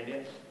 Code of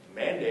Virginia,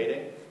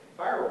 mandating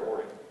fire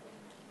reporting.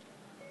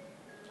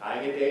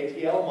 Tying it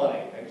to ATL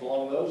money, things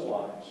along those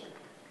lines.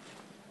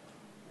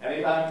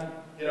 Anytime,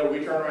 we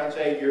turn around and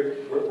say,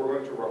 we're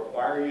going to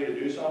require you to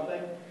do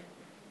something,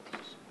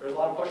 there's a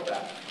lot of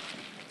pushback.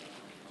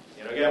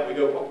 Again, we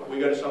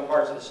go to some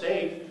parts of the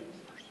state,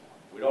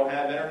 we don't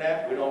have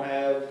internet, we don't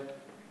have,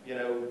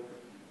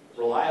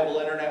 reliable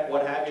internet,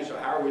 what have you, so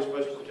how are we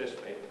supposed to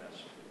participate in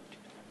this?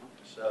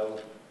 So,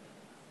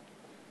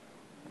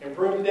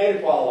 improve the data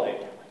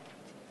quality.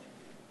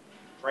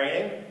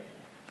 Training.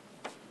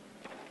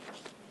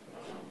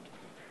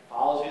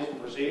 Policies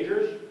and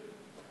procedures.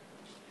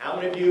 How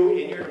many of you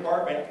in your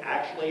department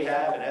actually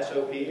have an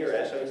SOP or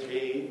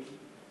SOP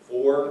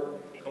for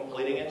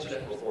completing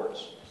incident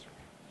reports?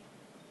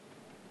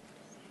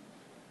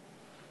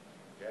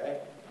 Okay.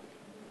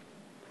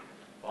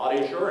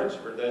 Quality assurance,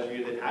 for those of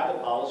you that have a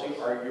policy,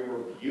 are you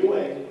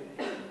reviewing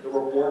the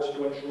reports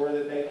to ensure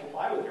that they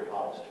comply with your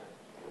policy?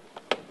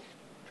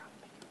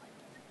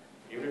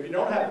 Even if you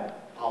don't have a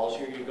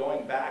policy, are you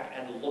going back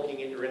and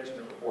looking at your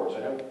incident reports? I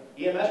know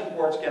EMS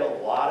reports get a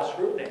lot of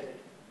scrutiny.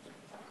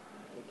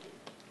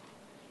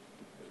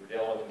 Because we're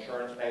dealing with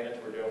insurance payments,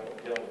 we're dealing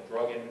with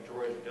drug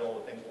inventories, we're dealing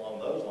with things along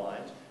those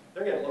lines.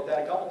 They're getting looked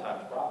at a couple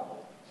times probably.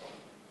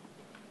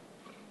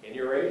 In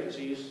your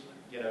agencies,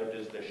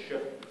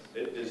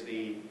 does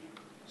the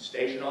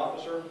station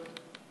officer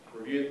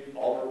review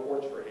all the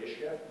reports for his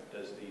shift?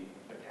 Does the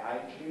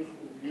battalion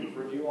chief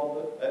review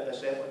all the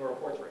sampling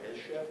reports for his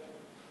shift?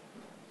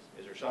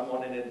 Is there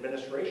someone in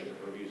administration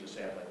that reviews the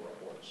sampling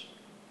reports?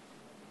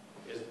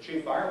 Is the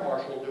chief fire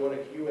marshal doing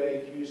a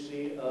QA,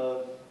 QC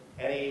of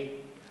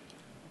any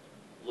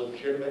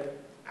legitimate,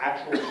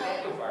 actual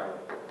structure fire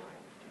report?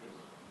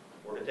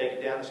 Or to take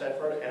it down a step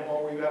further,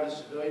 anyone where you have a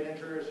civilian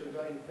injury or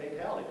civilian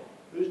fatality,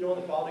 who's doing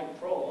the quality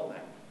control on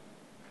that?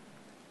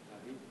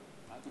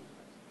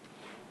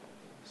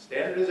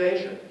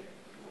 Standardization.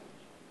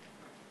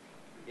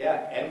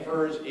 Yeah,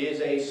 NFIRS is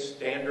a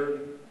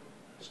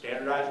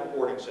standardized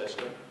reporting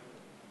system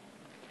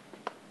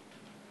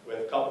with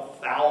a couple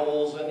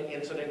thousand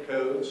incident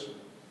codes.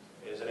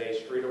 Is it a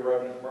street or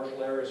road in a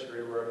commercial area,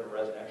 street or road in a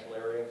residential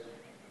area?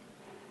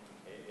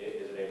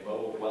 Is it a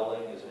mobile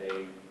dwelling? Is it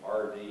a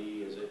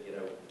RV? Is it,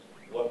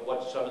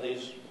 what some of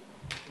these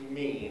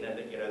mean? And,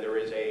 there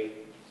is a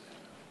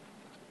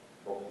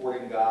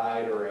reporting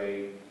guide or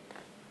a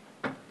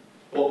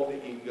book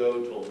that you can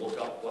go to look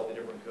up what the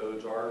different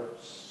codes are.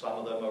 Some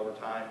of them over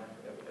time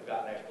have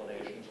gotten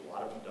explanations, a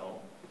lot of them don't.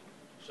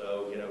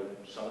 So,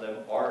 some of them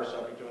are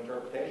subject to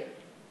interpretation.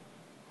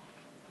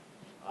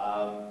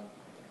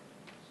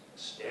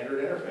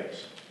 Standard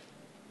interface.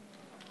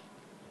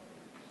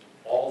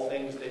 All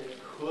things that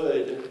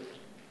could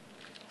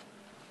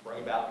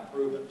bring about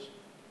improvements.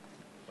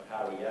 But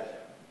how do we get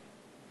there?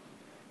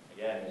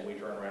 Again, when we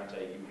turn around and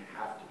say you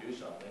have to do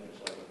something,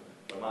 just like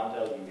when mom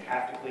tells you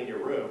have to clean your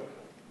room,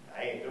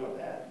 I ain't doing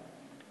that.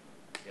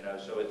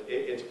 So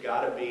it's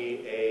got to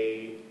be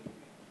a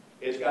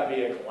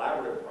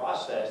collaborative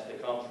process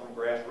that comes from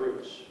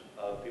grassroots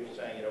of people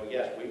saying,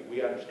 yes,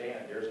 we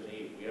understand there's a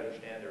need, we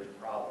understand there's a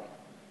problem,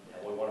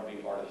 and we want to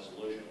be part of the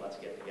solution. Let's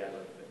get together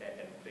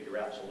and figure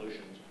out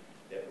solutions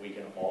that we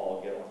can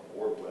all get on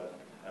board with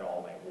and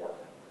all make work.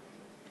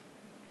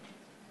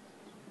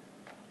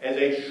 As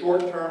a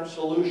short-term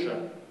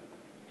solution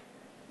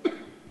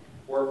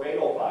for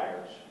fatal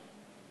fires,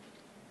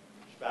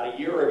 about a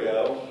year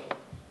ago,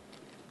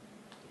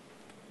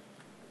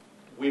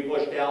 we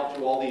pushed out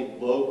to all the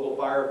local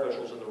fire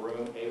officials in the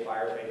room a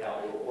fire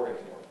fatality reporting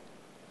form.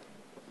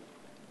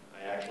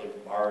 I actually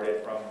borrowed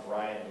it from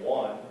Brian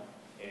 1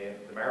 in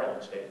the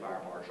Maryland State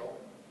Fire Marshal.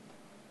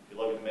 If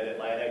you look at the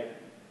Mid-Atlantic,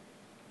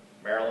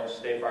 Maryland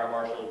State Fire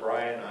Marshal is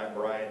Brian, I'm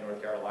Brian,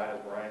 North Carolina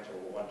is Brian, so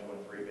we're 1, 2,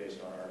 and 3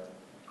 based on our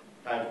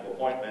times of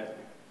appointment.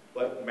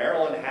 But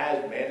Maryland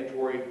has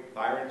mandatory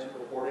fire incident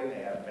reporting,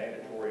 they have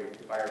mandatory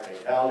fire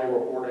fatality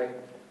reporting,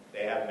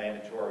 they have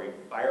mandatory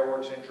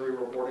fireworks injury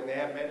reporting, they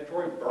have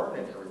mandatory burn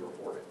injury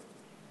reporting.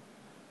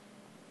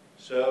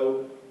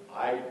 So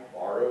I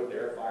borrowed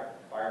their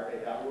fire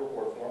fatality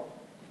report form,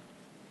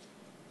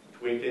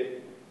 tweaked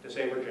it to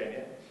say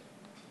Virginia,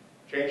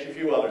 changed a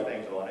few other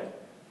things on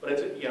it, but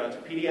it's a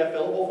PDF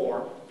fillable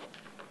form.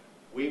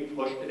 We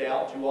pushed it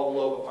out to all the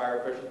local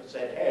fire officials and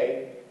said,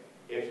 hey,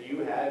 if you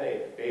have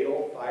a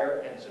fatal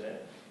fire incident,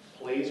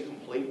 please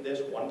complete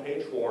this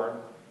one-page form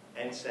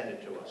and send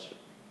it to us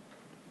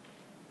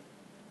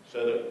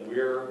so that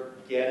we're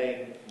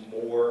getting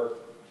more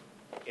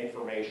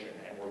information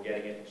and we're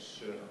getting it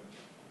sooner.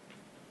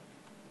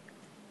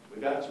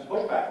 We've gotten some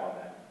pushback on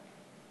that.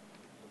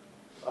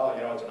 Oh,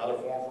 it's another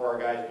form for our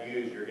guys to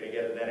use. You're going to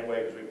get it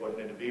anyway because we put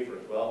it into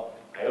VFIRS. Well,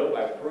 I hope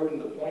I've proven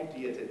the point to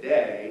you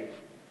today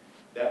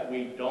that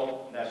we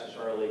don't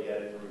necessarily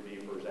get it through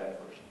beepers at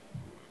first.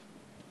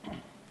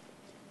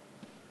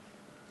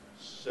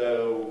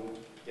 So,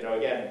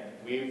 again,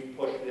 we've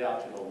pushed it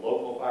out to the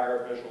local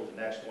fire officials.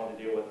 The next one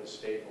to deal with the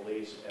state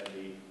police and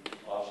the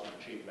Office of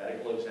the Chief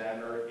Medical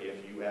Examiner.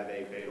 If you have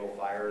a fatal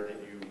fire that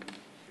you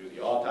do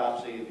the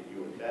autopsy, that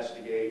you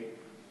investigate,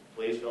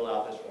 please fill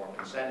out this form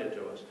and send it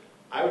to us.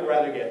 I would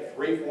rather get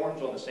 3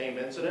 forms on the same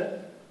incident,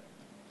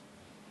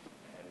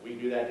 and we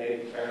do that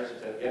data comparison,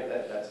 say, yep,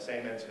 that's the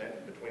same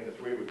incident. Between the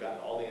 3, we've gotten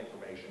all the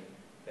information,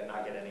 than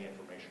not get any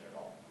information at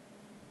all.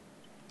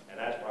 And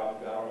that's a problem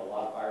we've got on a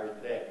lot of fires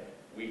today.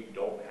 We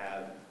don't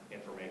have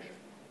information.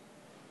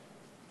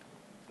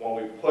 When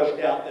we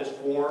pushed out this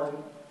form,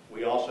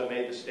 we also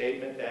made the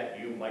statement that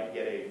you might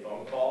get a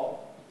phone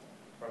call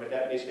from a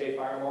deputy state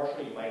fire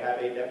marshal. You might have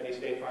a deputy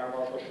state fire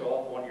marshal show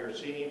up on your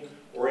scene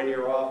or in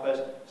your office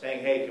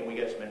saying, hey, can we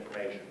get some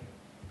information?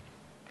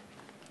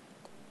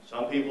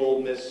 Some people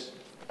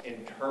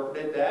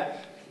misinterpreted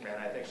that, and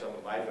I think some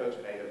of my folks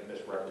may have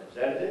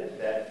misrepresented it,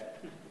 that,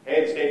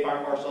 hey, the state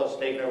fire marshal has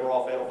taken over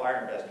all fatal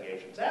fire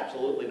investigations.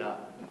 Absolutely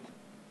not.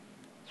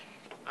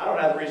 I don't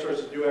have the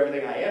resources to do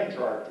everything I am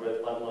charged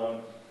with, let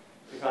alone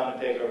to come and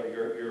take over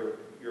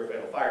your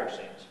fatal fire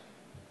scenes.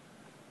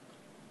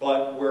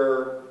 But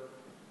we're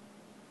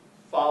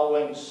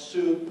following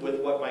suit with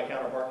what my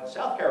counterpart in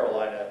South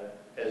Carolina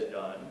has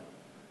done,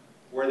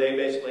 where they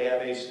basically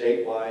have a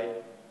statewide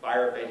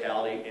fire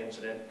fatality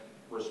incident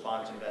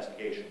response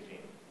investigation team.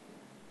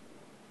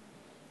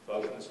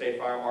 Folks from the state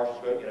fire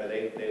marshal's go,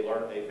 they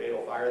learn of a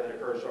fatal fire that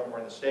occurs somewhere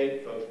in the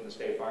state. Folks from the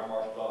state fire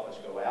marshal's office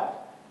go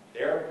out.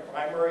 Their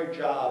primary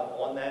job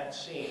on that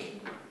scene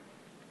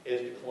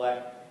is to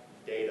collect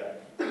data,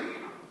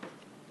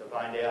 to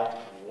find out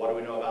what do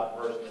we know about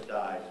the person that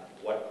died,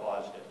 what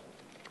caused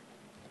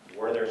it,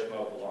 were there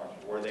smoke alarms,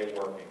 were they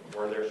working,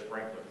 were there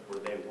sprinklers, were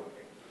they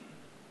working.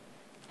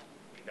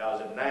 Now,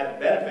 as an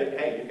added benefit,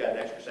 hey, you've got an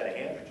extra set of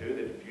hands or two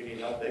that if you need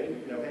help, they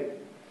can, hey,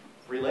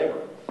 free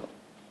labor.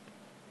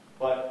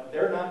 But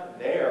they're not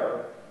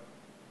there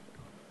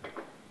to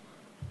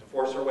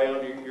force their way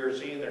onto your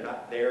scene. They're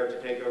not there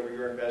to take over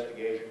your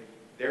investigation.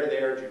 They're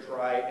there to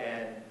try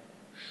and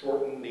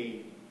shorten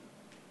the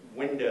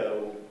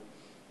window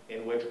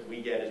in which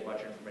we get as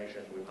much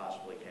information as we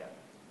possibly can.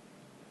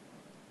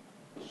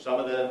 Some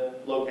of the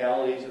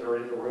localities that are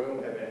in the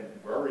room have been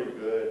very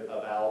good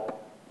about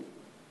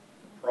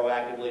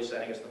proactively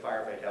sending us the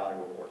fire fatality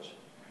reports.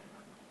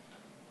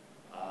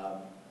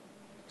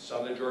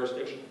 Some of the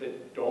jurisdictions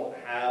that don't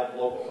have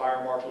local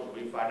fire marshals,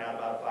 we find out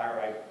about a fire,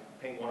 I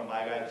ping one of my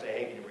guys and say,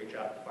 hey, can you reach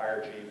out to the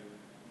fire chief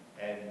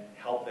and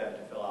help them to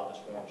fill out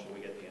this form so we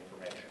get the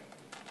information.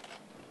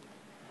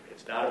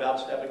 It's not about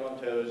stepping on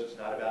toes, it's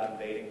not about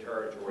invading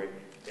territory,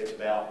 it's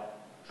about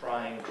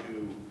trying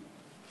to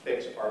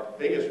fix our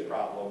biggest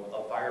problem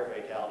of fire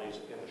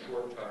fatalities in the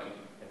short term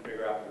and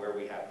figure out where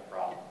we have the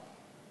problem.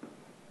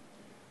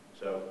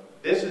 So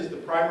this is the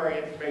primary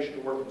information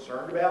that we're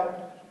concerned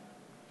about.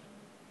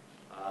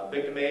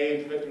 Victim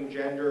age, victim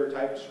gender,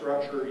 type of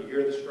structure, the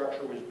year the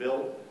structure was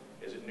built.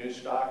 Is it new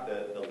stock,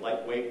 the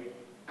lightweight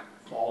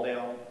fall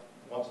down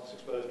once it's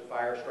exposed to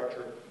fire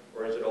structure,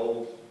 or is it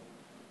old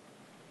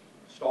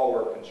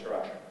stalwart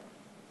construction?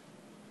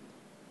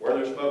 Were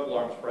there smoke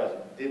alarms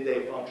present? Did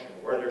they function?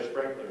 Were there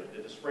sprinklers?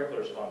 Did the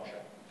sprinklers function?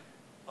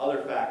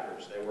 Other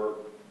factors, they were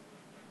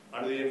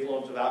under the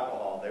influence of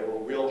alcohol, they were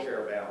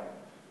wheelchair bound,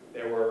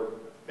 they were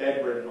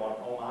bedridden on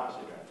home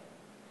oxygen.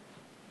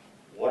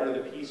 What are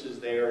the pieces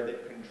there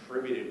that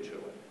contributed to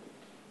it?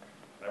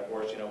 And of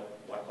course,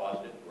 what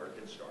caused it, where it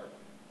did start,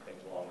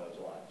 things along those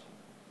lines.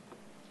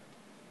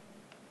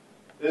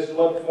 This is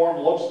what the form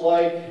looks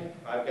like.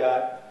 I've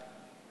got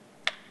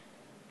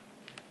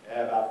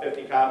about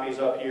 50 copies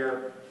up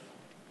here.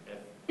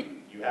 If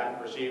you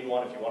haven't received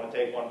one, if you want to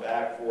take one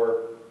back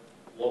for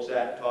looks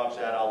at, talks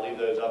at, I'll leave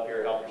those up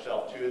here. Help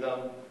yourself to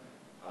them.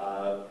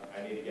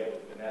 I need to get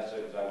with Vanessa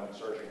because I went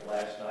searching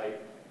last night.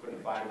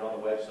 Couldn't find it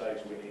on the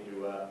website, so we need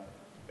to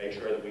make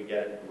sure that we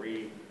get it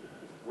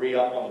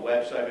re-up on the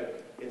website.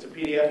 But it's a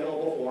PDF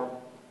fillable form.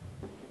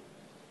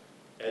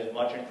 As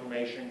much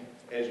information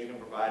as you can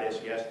provide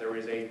us. Yes, there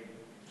is a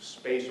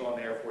space on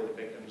there for the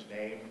victim's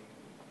name.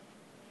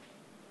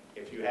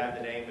 If you have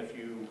the name, if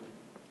you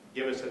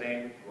give us the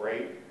name,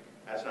 great.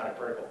 That's not a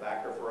critical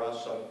factor for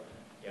us. Some,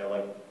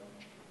 like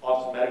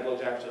Office of Medical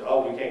Examiner says,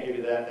 oh, we can't give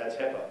you that, that's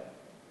HIPAA.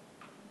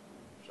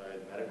 Sorry,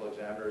 the medical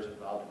examiner is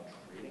involved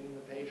in treating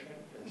the patient.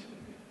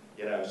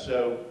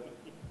 So,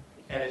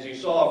 and as you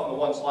saw from the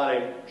one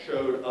slide I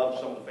showed of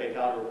some of the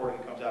fatality reporting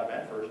that comes out of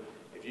Medford,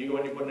 if you go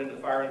and you put it into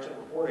the fire incident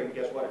reporting,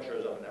 guess what? It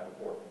shows up in that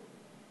report.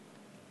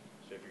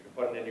 So if you can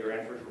put it into your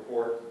Medford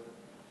report,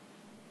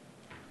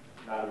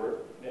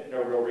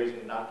 no real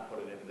reason not to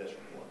put it into this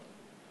report.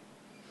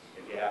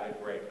 If you have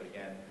it, great. But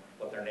again,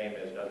 what their name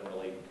is doesn't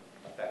really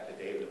affect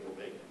the data that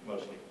we're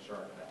mostly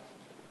concerned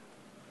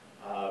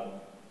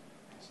about.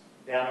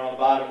 Down on the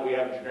bottom, we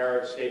have a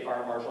generic state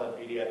fire marshal at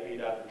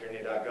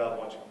pdfp.virginia.gov.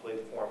 Once you complete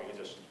the form,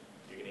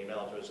 you can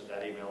email it to us at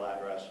that email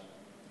address.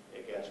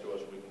 It gets to us,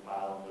 we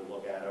compile them, we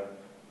look at them,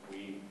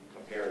 we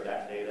compared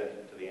that data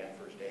to the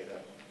NFIRS data.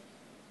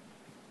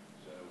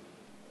 So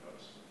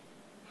it's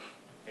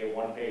a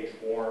one-page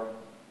form,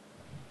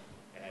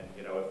 and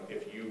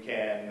if you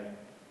can,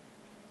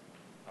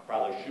 I'll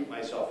probably shoot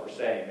myself for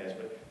saying this,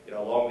 but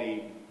along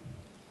the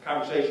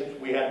conversations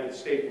we had with the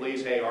state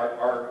police, hey,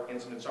 our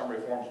incident summary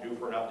form's due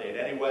for an update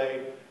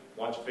anyway.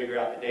 Once we figure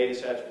out the data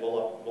sets,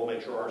 we'll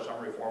make sure our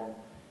summary form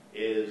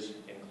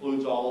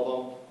includes all of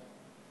them,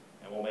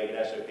 and we'll make an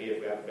SOP.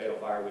 If we have a fatal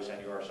fire, we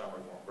send you our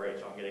summary form. Great.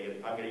 So I'm going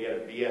to get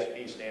a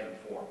BSP standard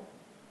form.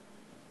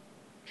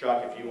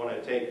 Chuck, if you want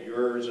to take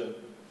yours and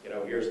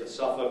here's the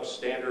Suffolk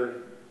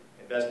standard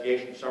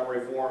investigation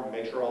summary form,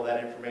 make sure all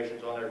that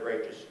information's on there.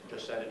 Great.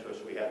 Just send it to us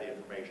so we have the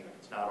information. If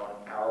it's not on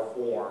our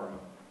form,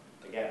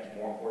 again, it's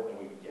more important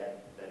that we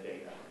get the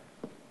data.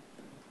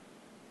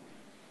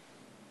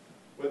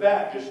 With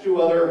that, just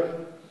two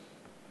other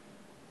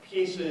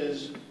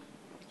pieces,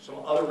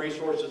 some other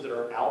resources that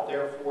are out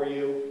there for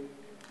you.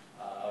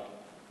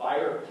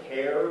 Fire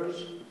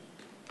Cares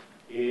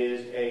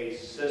is a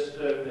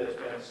system that's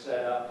been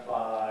set up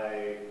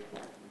by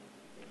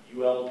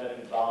UL has been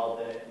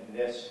involved in it,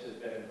 NIST has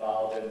been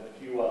involved in it, a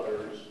few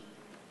others.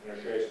 I'm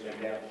going to show you some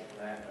examples from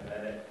that in a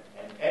minute.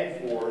 And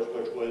NFORS,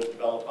 which was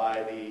developed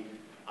by the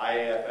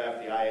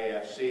IAFF, the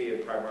IAFC,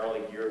 and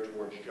primarily geared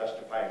towards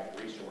justifying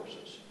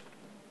resources.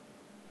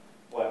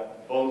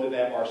 But both of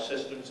them are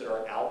systems that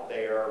are out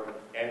there.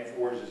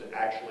 NFORS is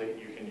actually,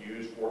 you can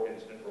use for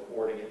incident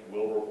reporting. It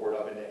will report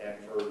up into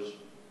NFORS,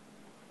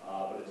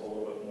 but it's a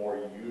little bit more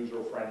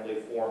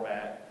user-friendly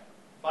format.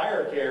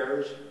 Fire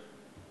Cares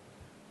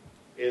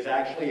is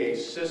actually a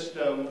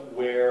system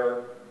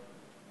where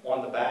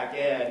on the back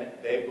end,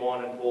 they've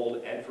gone and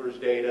pulled NFORS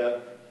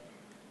data,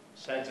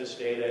 census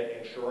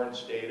data,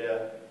 insurance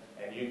data,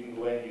 and you can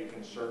go in, you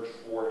can search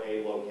for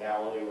a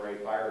locality or a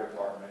fire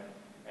department,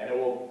 and it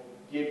will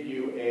give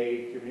you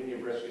a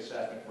community risk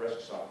assessment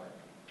risk summary.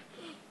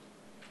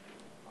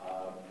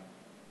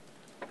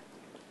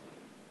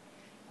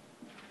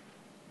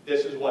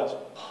 This is what's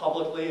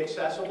publicly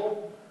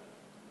accessible.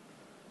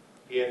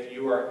 If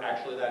you are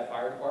actually that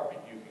fire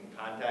department, you can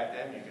contact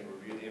them, you can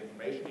review the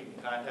information, you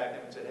can contact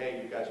them and say,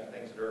 hey, you've got some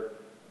things that are,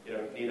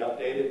 need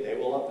updated, they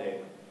will update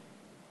them.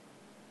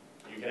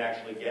 You can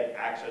actually get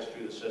access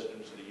to the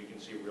system so that you can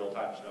see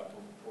real-time stuff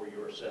for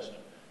your system.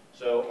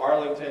 So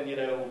Arlington,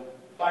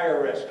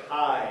 fire risk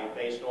high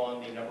based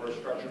on the number of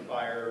structured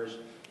fires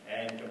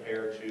and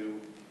compared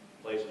to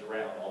places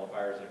around, all the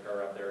fires that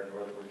occur up there in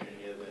Northern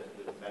Virginia,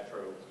 the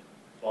metro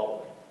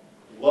bubble.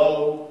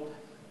 Low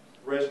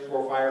risk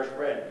for fire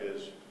spread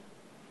because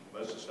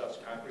most of the stuff's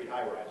concrete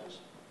high-rises.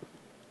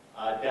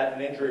 Death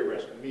and injury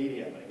risk,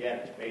 medium. And again,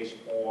 it's based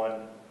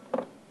on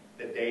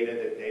the data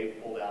that they've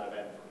pulled out of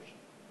NFIRS.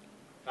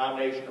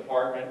 Combination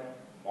department,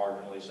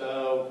 marginally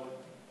so.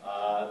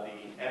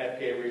 The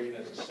NFPA region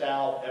is the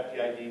south,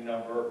 FTID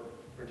number,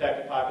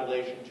 protected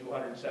population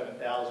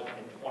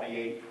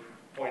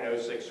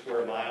 207,028.06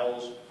 square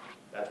miles.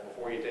 That's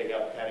before you take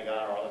out the Pentagon,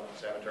 Arlington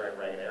Cemetery, and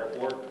Reagan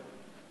Airport.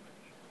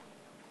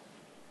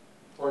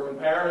 For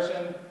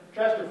comparison,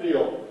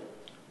 Chesterfield.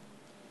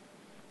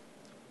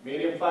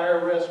 Medium fire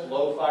risk,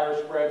 low fire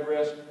spread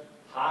risk,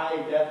 high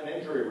death and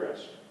injury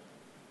risk.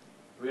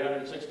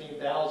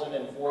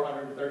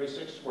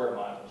 316,436 square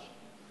miles.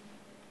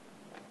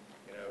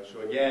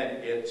 So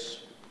again,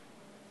 it's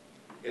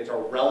a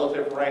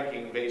relative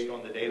ranking based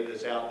on the data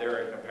that's out there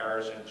in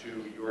comparison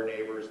to your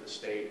neighbors, the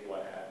state,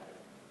 what have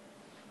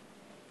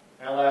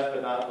you. And last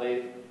but not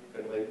least,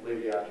 couldn't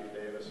leave you out, Chief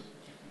Davis.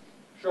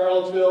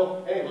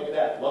 Charlottesville, hey, look at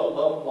that, low,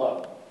 low, and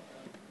low.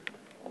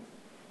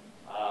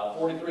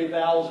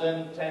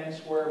 43,010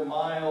 square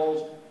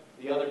miles.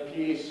 The other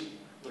piece,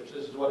 which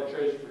this is what it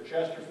shows for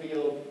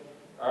Chesterfield,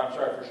 or I'm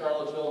sorry, for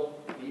Charlottesville,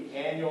 the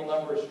annual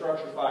number of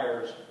structure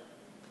fires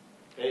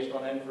based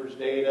on NFIRS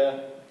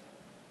data,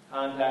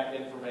 contact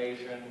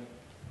information,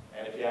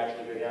 and if you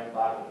actually go down the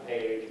bottom of the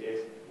page,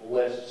 it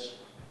lists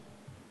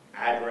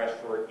address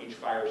for each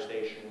fire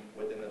station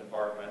within the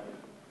department.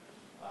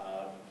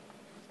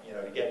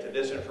 To get to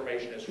this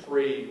information is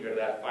free. You go to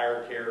that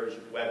Fire Cares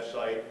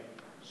website,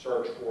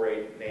 search for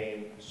a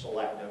name,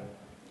 select them,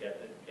 get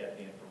the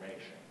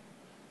information.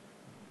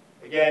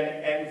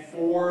 Again,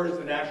 N4 is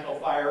the National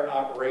Fire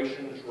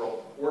Operations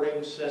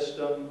Reporting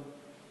System,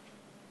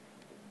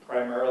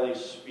 primarily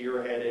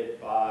spearheaded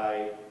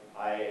by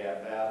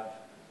IAFF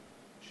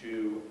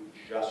to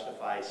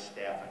justify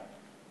staffing.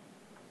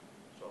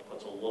 So it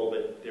puts a little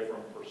bit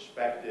different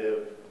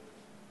perspective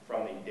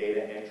from the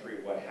data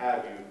entry, what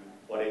have you,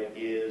 but it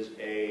is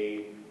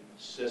a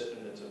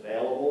system that's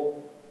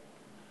available.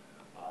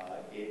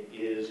 It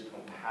is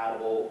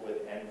compatible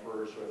with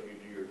NFIRS, so if you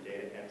do your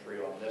data entry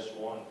on this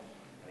one,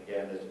 and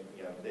again,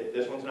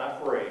 this one's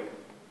not free.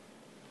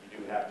 You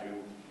do have to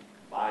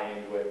buy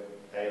into it,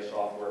 pay a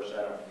software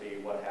setup fee,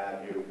 what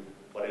have you,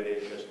 but it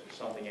is just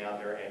something out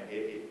there, and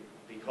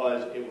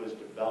because it was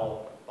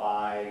developed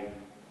by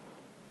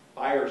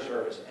fire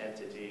service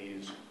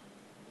entities,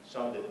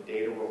 some of the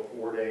data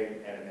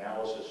reporting and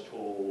analysis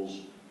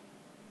tools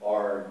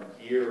are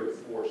geared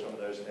for some of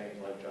those things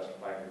like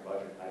justifying your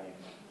budget.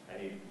 I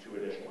need 2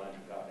 additional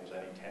engine companies.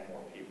 I need 10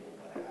 more people,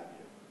 what have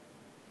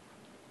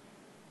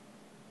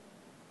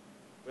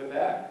you. With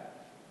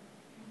that,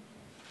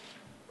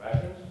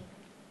 questions?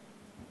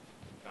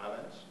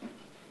 Comments?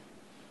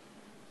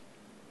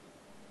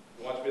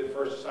 Who wants to be the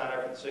first to sign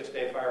up for the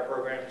 6-day fire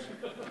programs?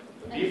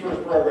 The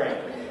BFIRS program.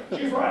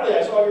 Chief Riley,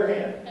 I saw your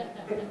hand.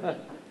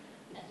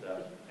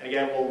 So, and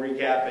again, we'll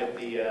recap at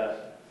the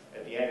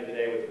end of the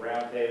day with the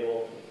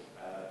roundtable.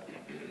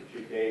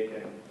 Chief Dave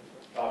can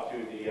talk to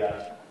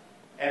the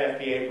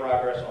NFPA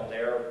progress on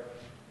their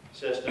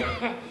system.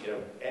 You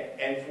know,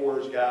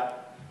 N4's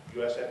got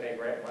USFA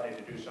grant money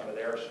to do some of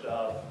their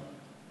stuff.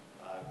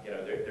 You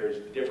know, there's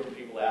different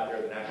people out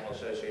there. The National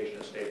Association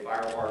of State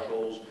Fire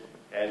Marshals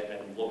has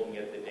been looking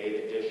at the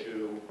data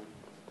issue.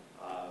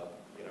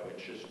 You know,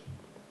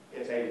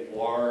 it's a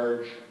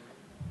large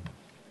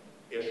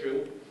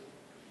issue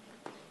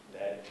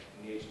that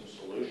needs some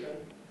solution.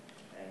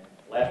 And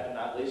last but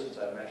not least, since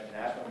I mentioned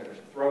NASPA, I'm going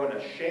to throw in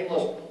a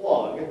shameless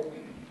plug.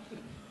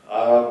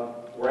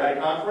 We're at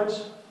a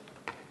conference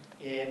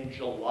in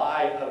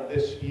July of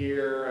this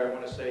year. I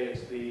want to say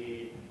it's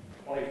the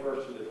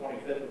 21st to the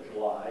 25th of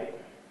July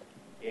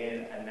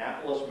in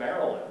Annapolis,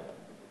 Maryland.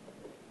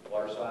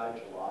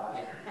 Waterside,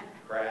 July,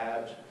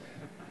 crabs.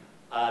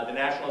 The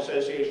National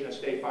Association of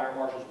State Fire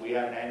Marshals, we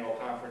have an annual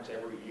conference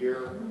every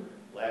year.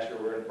 Last year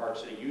we were in Park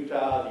City,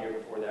 Utah. The year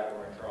before that we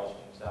were in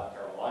Charleston, South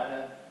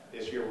Carolina.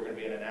 This year we're going to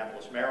be in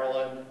Annapolis,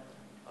 Maryland.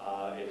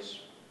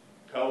 It's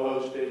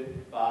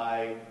co-hosted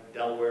by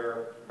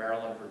Delaware,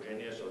 Maryland,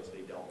 Virginia, so it's the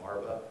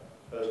Delmarva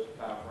hosted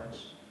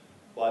conference.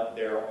 But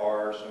there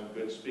are some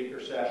good speaker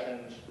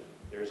sessions.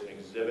 There's an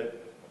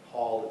exhibit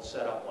hall that's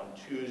set up on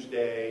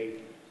Tuesday.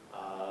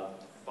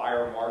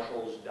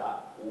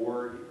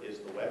 Firemarshals.org is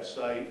the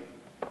website,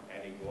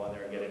 and you can go on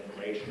there and get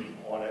information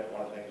on it.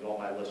 One of the things on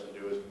my list to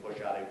do is to push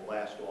out a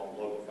blast to all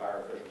the local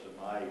fire officials in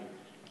my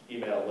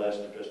email list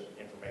of just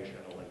information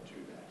and a link to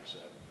that. So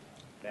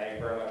thank you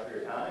very much for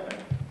your time,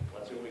 and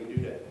let's see what we can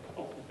do to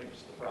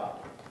fix the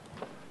problem.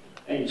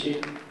 Thank you,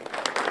 Chief.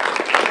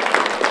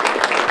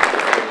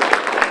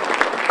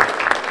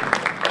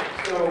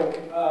 So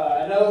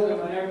I know that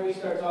whenever we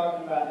start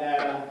talking about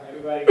data,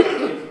 everybody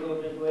kind of gets a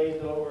little bit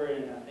glazed over,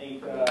 and I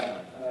think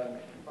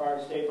our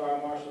State Fire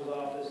Marshal's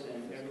Office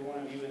and every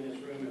one of you in this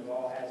room have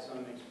all had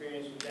some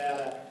experience with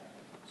data.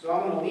 So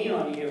I'm going to lean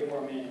on you here for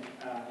a minute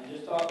and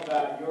just talk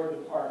about your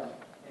department.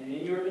 And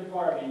in your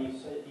department,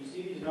 you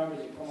see these numbers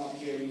that come up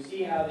here. You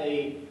see how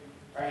they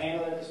are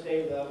handled at the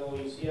state level.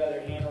 You see how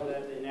they're handled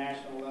at the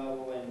national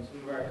level, and some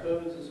of our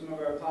codes and some of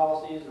our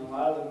policies, and a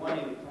lot of the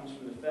money that comes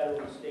from the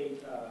federal and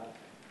state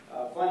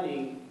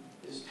funding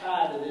is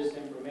tied to this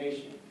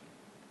information.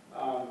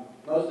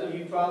 Most of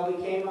you probably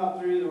came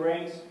up through the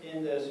ranks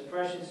in the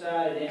suppression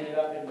side and ended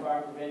up in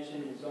fire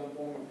prevention in some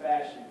form or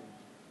fashion.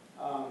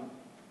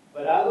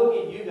 But I look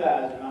at you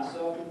guys, and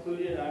myself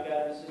included, and I've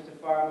got an assistant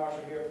fire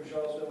marshal here from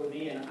Charlottesville with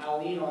me, and I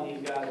lean on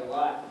these guys a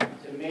lot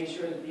to make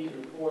sure that these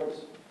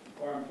reports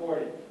are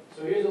important.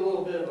 So here's a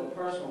little bit of a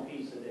personal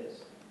piece of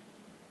this.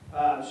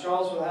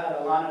 Charlottesville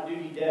had a line of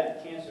duty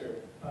death, cancer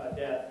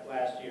death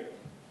last year.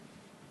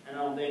 And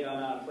I don't think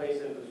I'm out of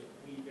place.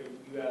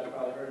 You guys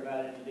probably heard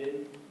about it if you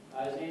didn't.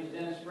 His name is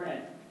Dennis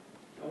Brent.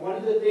 And one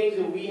of the things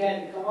that we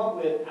had to come up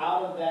with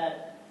out of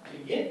that to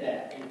get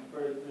that, and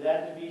for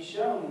that to be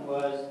shown,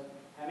 was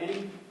how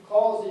many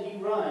calls did he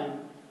run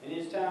in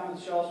his time with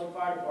the Charlottesville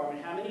Fire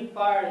Department, how many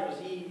fires was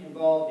he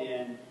involved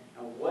in,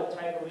 and what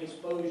type of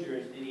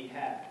exposures did he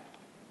have.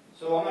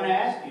 So I'm going to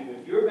ask you,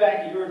 if you're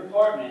back in your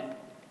department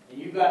and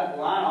you've got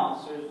line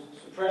officers,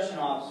 suppression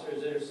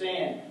officers that are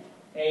saying,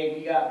 hey,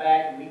 we got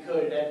back and we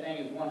coded that thing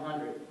as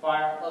 100,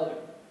 fire other,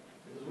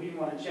 because we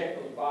want to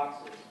check those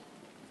boxes.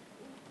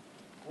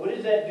 What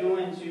is that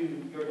doing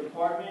to your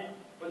department?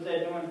 What's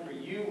that doing for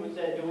you? What's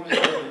that doing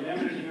for the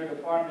members in your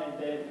department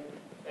that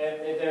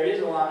if there is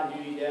a line of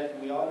duty death,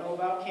 and we all know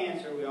about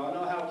cancer, we all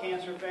know how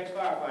cancer affects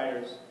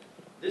firefighters,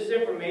 this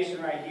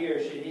information right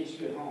here should hit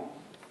you at home.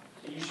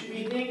 So you should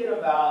be thinking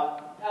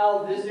about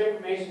how this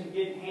information is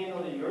getting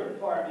handled in your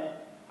department,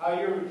 how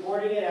you're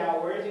reporting it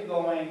out, where is it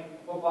going,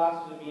 what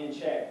boxes are being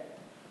checked.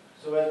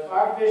 So as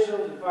fire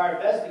officials and fire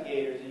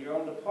investigators in your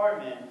own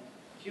department,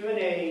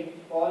 Q&A,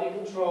 quality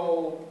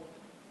control,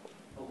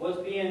 of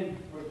what's being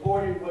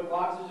reported, what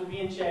boxes are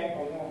being checked,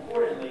 or more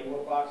importantly,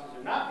 what boxes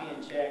are not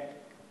being checked,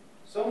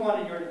 someone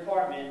in your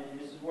department, and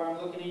this is where I'm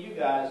looking at you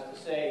guys, to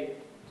say,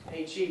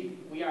 hey Chief,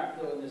 we aren't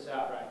filling this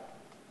out right.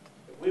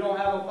 If we don't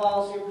have a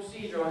policy or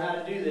procedure on how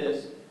to do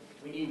this,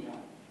 we need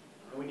one.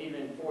 And we need to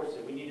enforce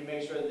it. We need to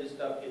make sure that this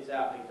stuff gets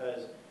out,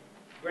 because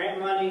grant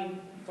money,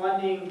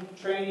 funding,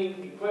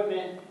 training,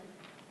 equipment,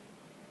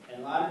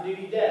 and line of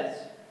duty deaths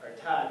are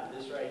tied to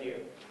this right here.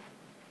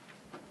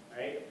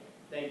 Alright?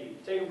 Thank you.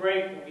 Take a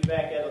break. We'll be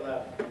back at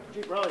 11.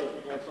 Chief Riley, I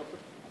think had something.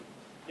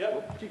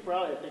 Yep. Chief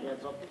Riley, I think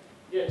had something.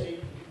 Yeah, Chief.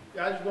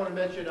 Yeah, I just want to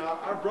mention,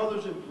 our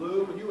brothers in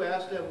blue, when you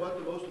ask them what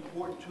the most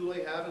important tool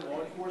they have in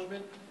law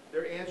enforcement,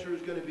 their answer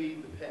is going to be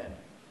the pen.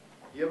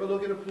 You ever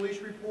look at a police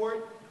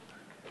report,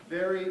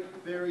 very,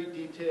 very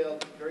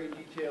detailed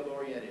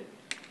oriented.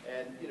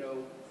 And, you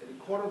know, in a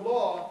court of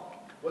law,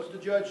 what's the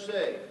judge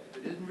say? If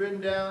it isn't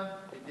written down,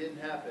 it didn't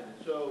happen.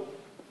 And so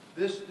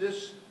this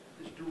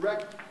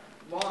direct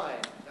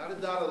line, not a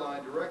dotted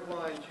line, direct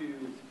line to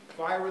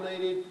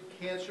fire-related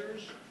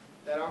cancers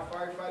that our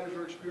firefighters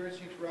are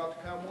experiencing throughout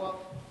the Commonwealth,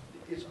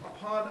 it's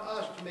upon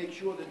us to make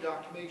sure the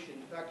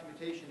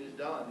documentation is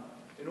done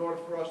in order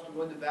for us to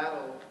win the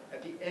battle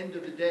at the end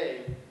of the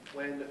day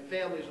when the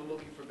families are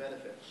looking for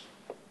benefits.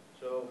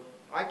 So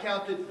I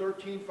counted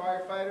 13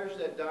 firefighters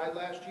that died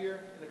last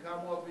year in the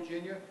Commonwealth of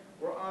Virginia.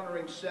 We're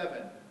honoring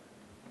 7.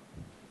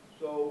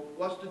 So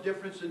what's the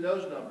difference in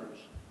those numbers?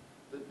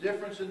 The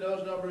difference in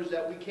those numbers is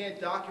that we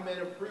can't document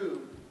and prove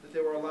that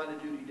they were a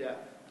line-of-duty death.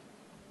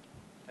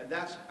 And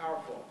that's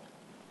our fault.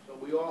 So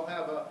we all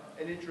have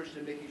an interest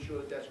in making sure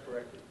that that's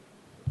corrected.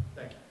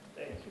 Thank you.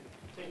 Thank you.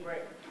 Take a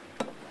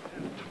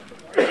break.